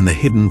universe and the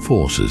hidden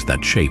forces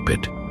that shape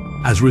it.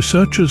 As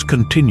researchers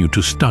continue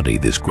to study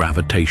this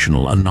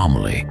gravitational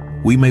anomaly,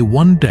 we may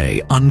one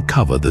day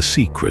uncover the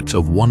secrets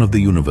of one of the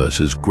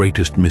universe's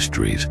greatest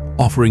mysteries,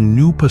 offering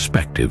new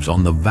perspectives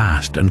on the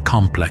vast and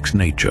complex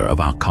nature of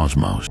our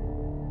cosmos.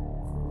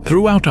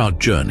 Throughout our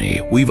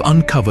journey, we've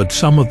uncovered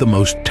some of the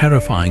most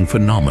terrifying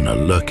phenomena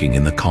lurking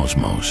in the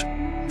cosmos.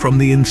 From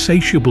the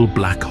insatiable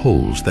black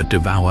holes that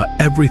devour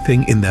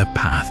everything in their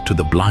path to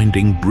the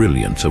blinding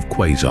brilliance of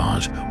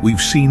quasars,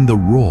 we've seen the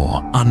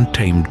raw,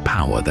 untamed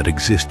power that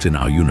exists in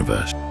our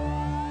universe.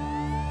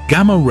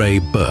 Gamma-ray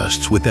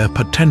bursts, with their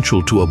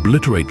potential to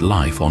obliterate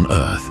life on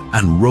Earth,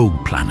 and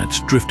rogue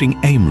planets drifting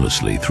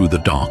aimlessly through the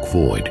dark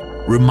void,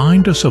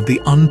 remind us of the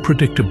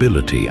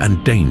unpredictability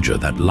and danger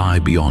that lie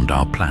beyond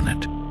our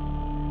planet.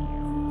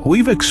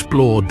 We've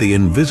explored the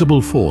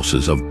invisible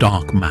forces of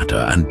dark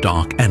matter and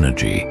dark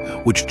energy,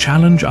 which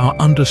challenge our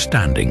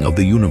understanding of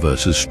the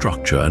universe's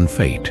structure and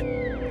fate.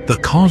 The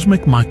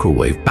cosmic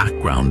microwave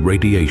background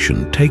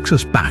radiation takes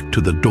us back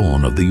to the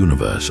dawn of the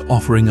universe,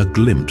 offering a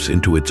glimpse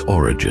into its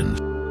origins.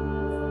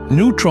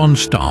 Neutron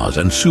stars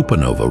and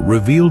supernovae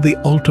reveal the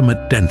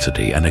ultimate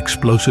density and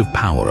explosive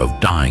power of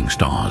dying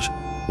stars,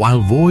 while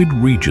void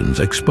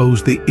regions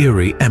expose the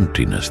eerie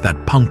emptiness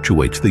that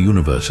punctuates the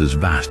universe's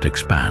vast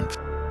expanse.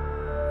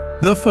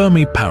 The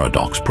Fermi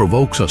paradox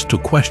provokes us to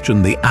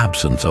question the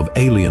absence of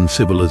alien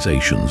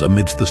civilizations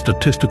amidst the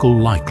statistical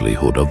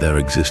likelihood of their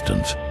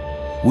existence.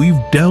 We've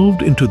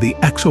delved into the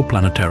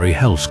exoplanetary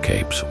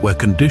hellscapes, where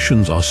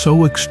conditions are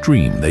so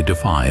extreme they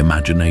defy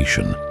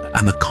imagination,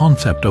 and the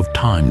concept of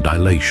time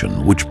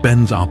dilation, which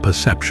bends our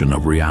perception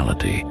of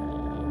reality.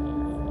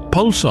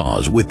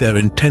 Pulsars, with their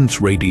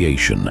intense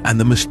radiation and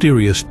the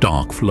mysterious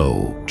dark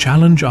flow,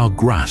 challenge our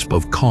grasp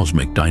of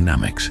cosmic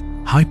dynamics.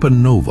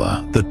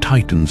 Hypernova, the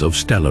titans of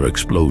stellar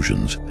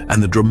explosions,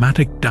 and the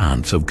dramatic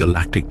dance of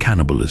galactic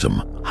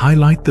cannibalism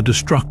highlight the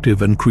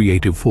destructive and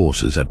creative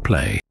forces at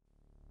play.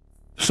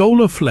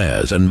 Solar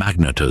flares and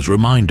magnetars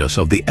remind us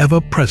of the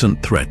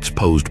ever-present threats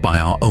posed by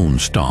our own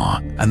star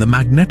and the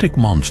magnetic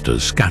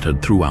monsters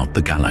scattered throughout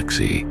the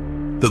galaxy.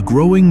 The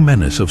growing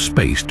menace of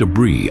space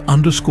debris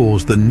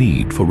underscores the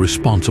need for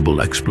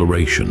responsible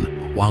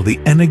exploration, while the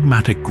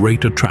enigmatic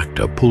Great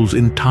Attractor pulls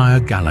entire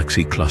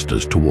galaxy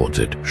clusters towards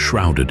it,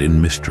 shrouded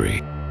in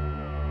mystery.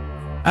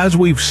 As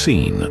we've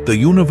seen, the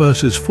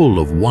universe is full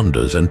of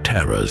wonders and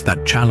terrors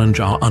that challenge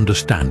our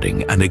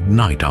understanding and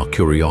ignite our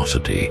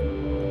curiosity.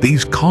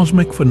 These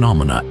cosmic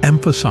phenomena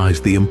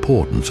emphasize the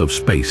importance of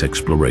space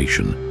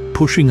exploration,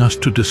 pushing us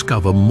to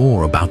discover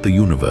more about the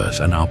universe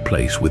and our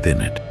place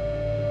within it.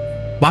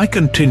 By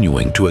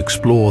continuing to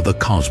explore the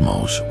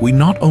cosmos, we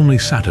not only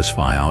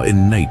satisfy our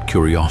innate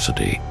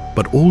curiosity,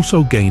 but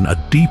also gain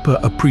a deeper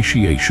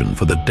appreciation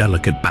for the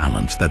delicate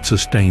balance that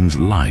sustains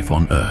life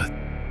on Earth.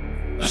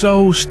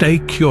 So stay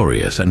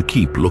curious and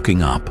keep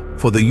looking up,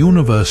 for the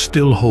universe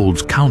still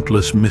holds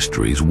countless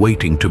mysteries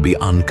waiting to be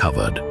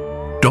uncovered.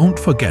 Don't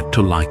forget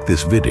to like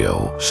this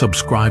video,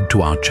 subscribe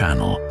to our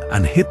channel,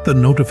 and hit the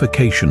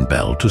notification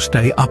bell to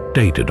stay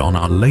updated on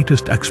our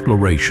latest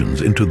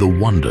explorations into the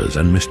wonders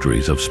and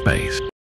mysteries of space.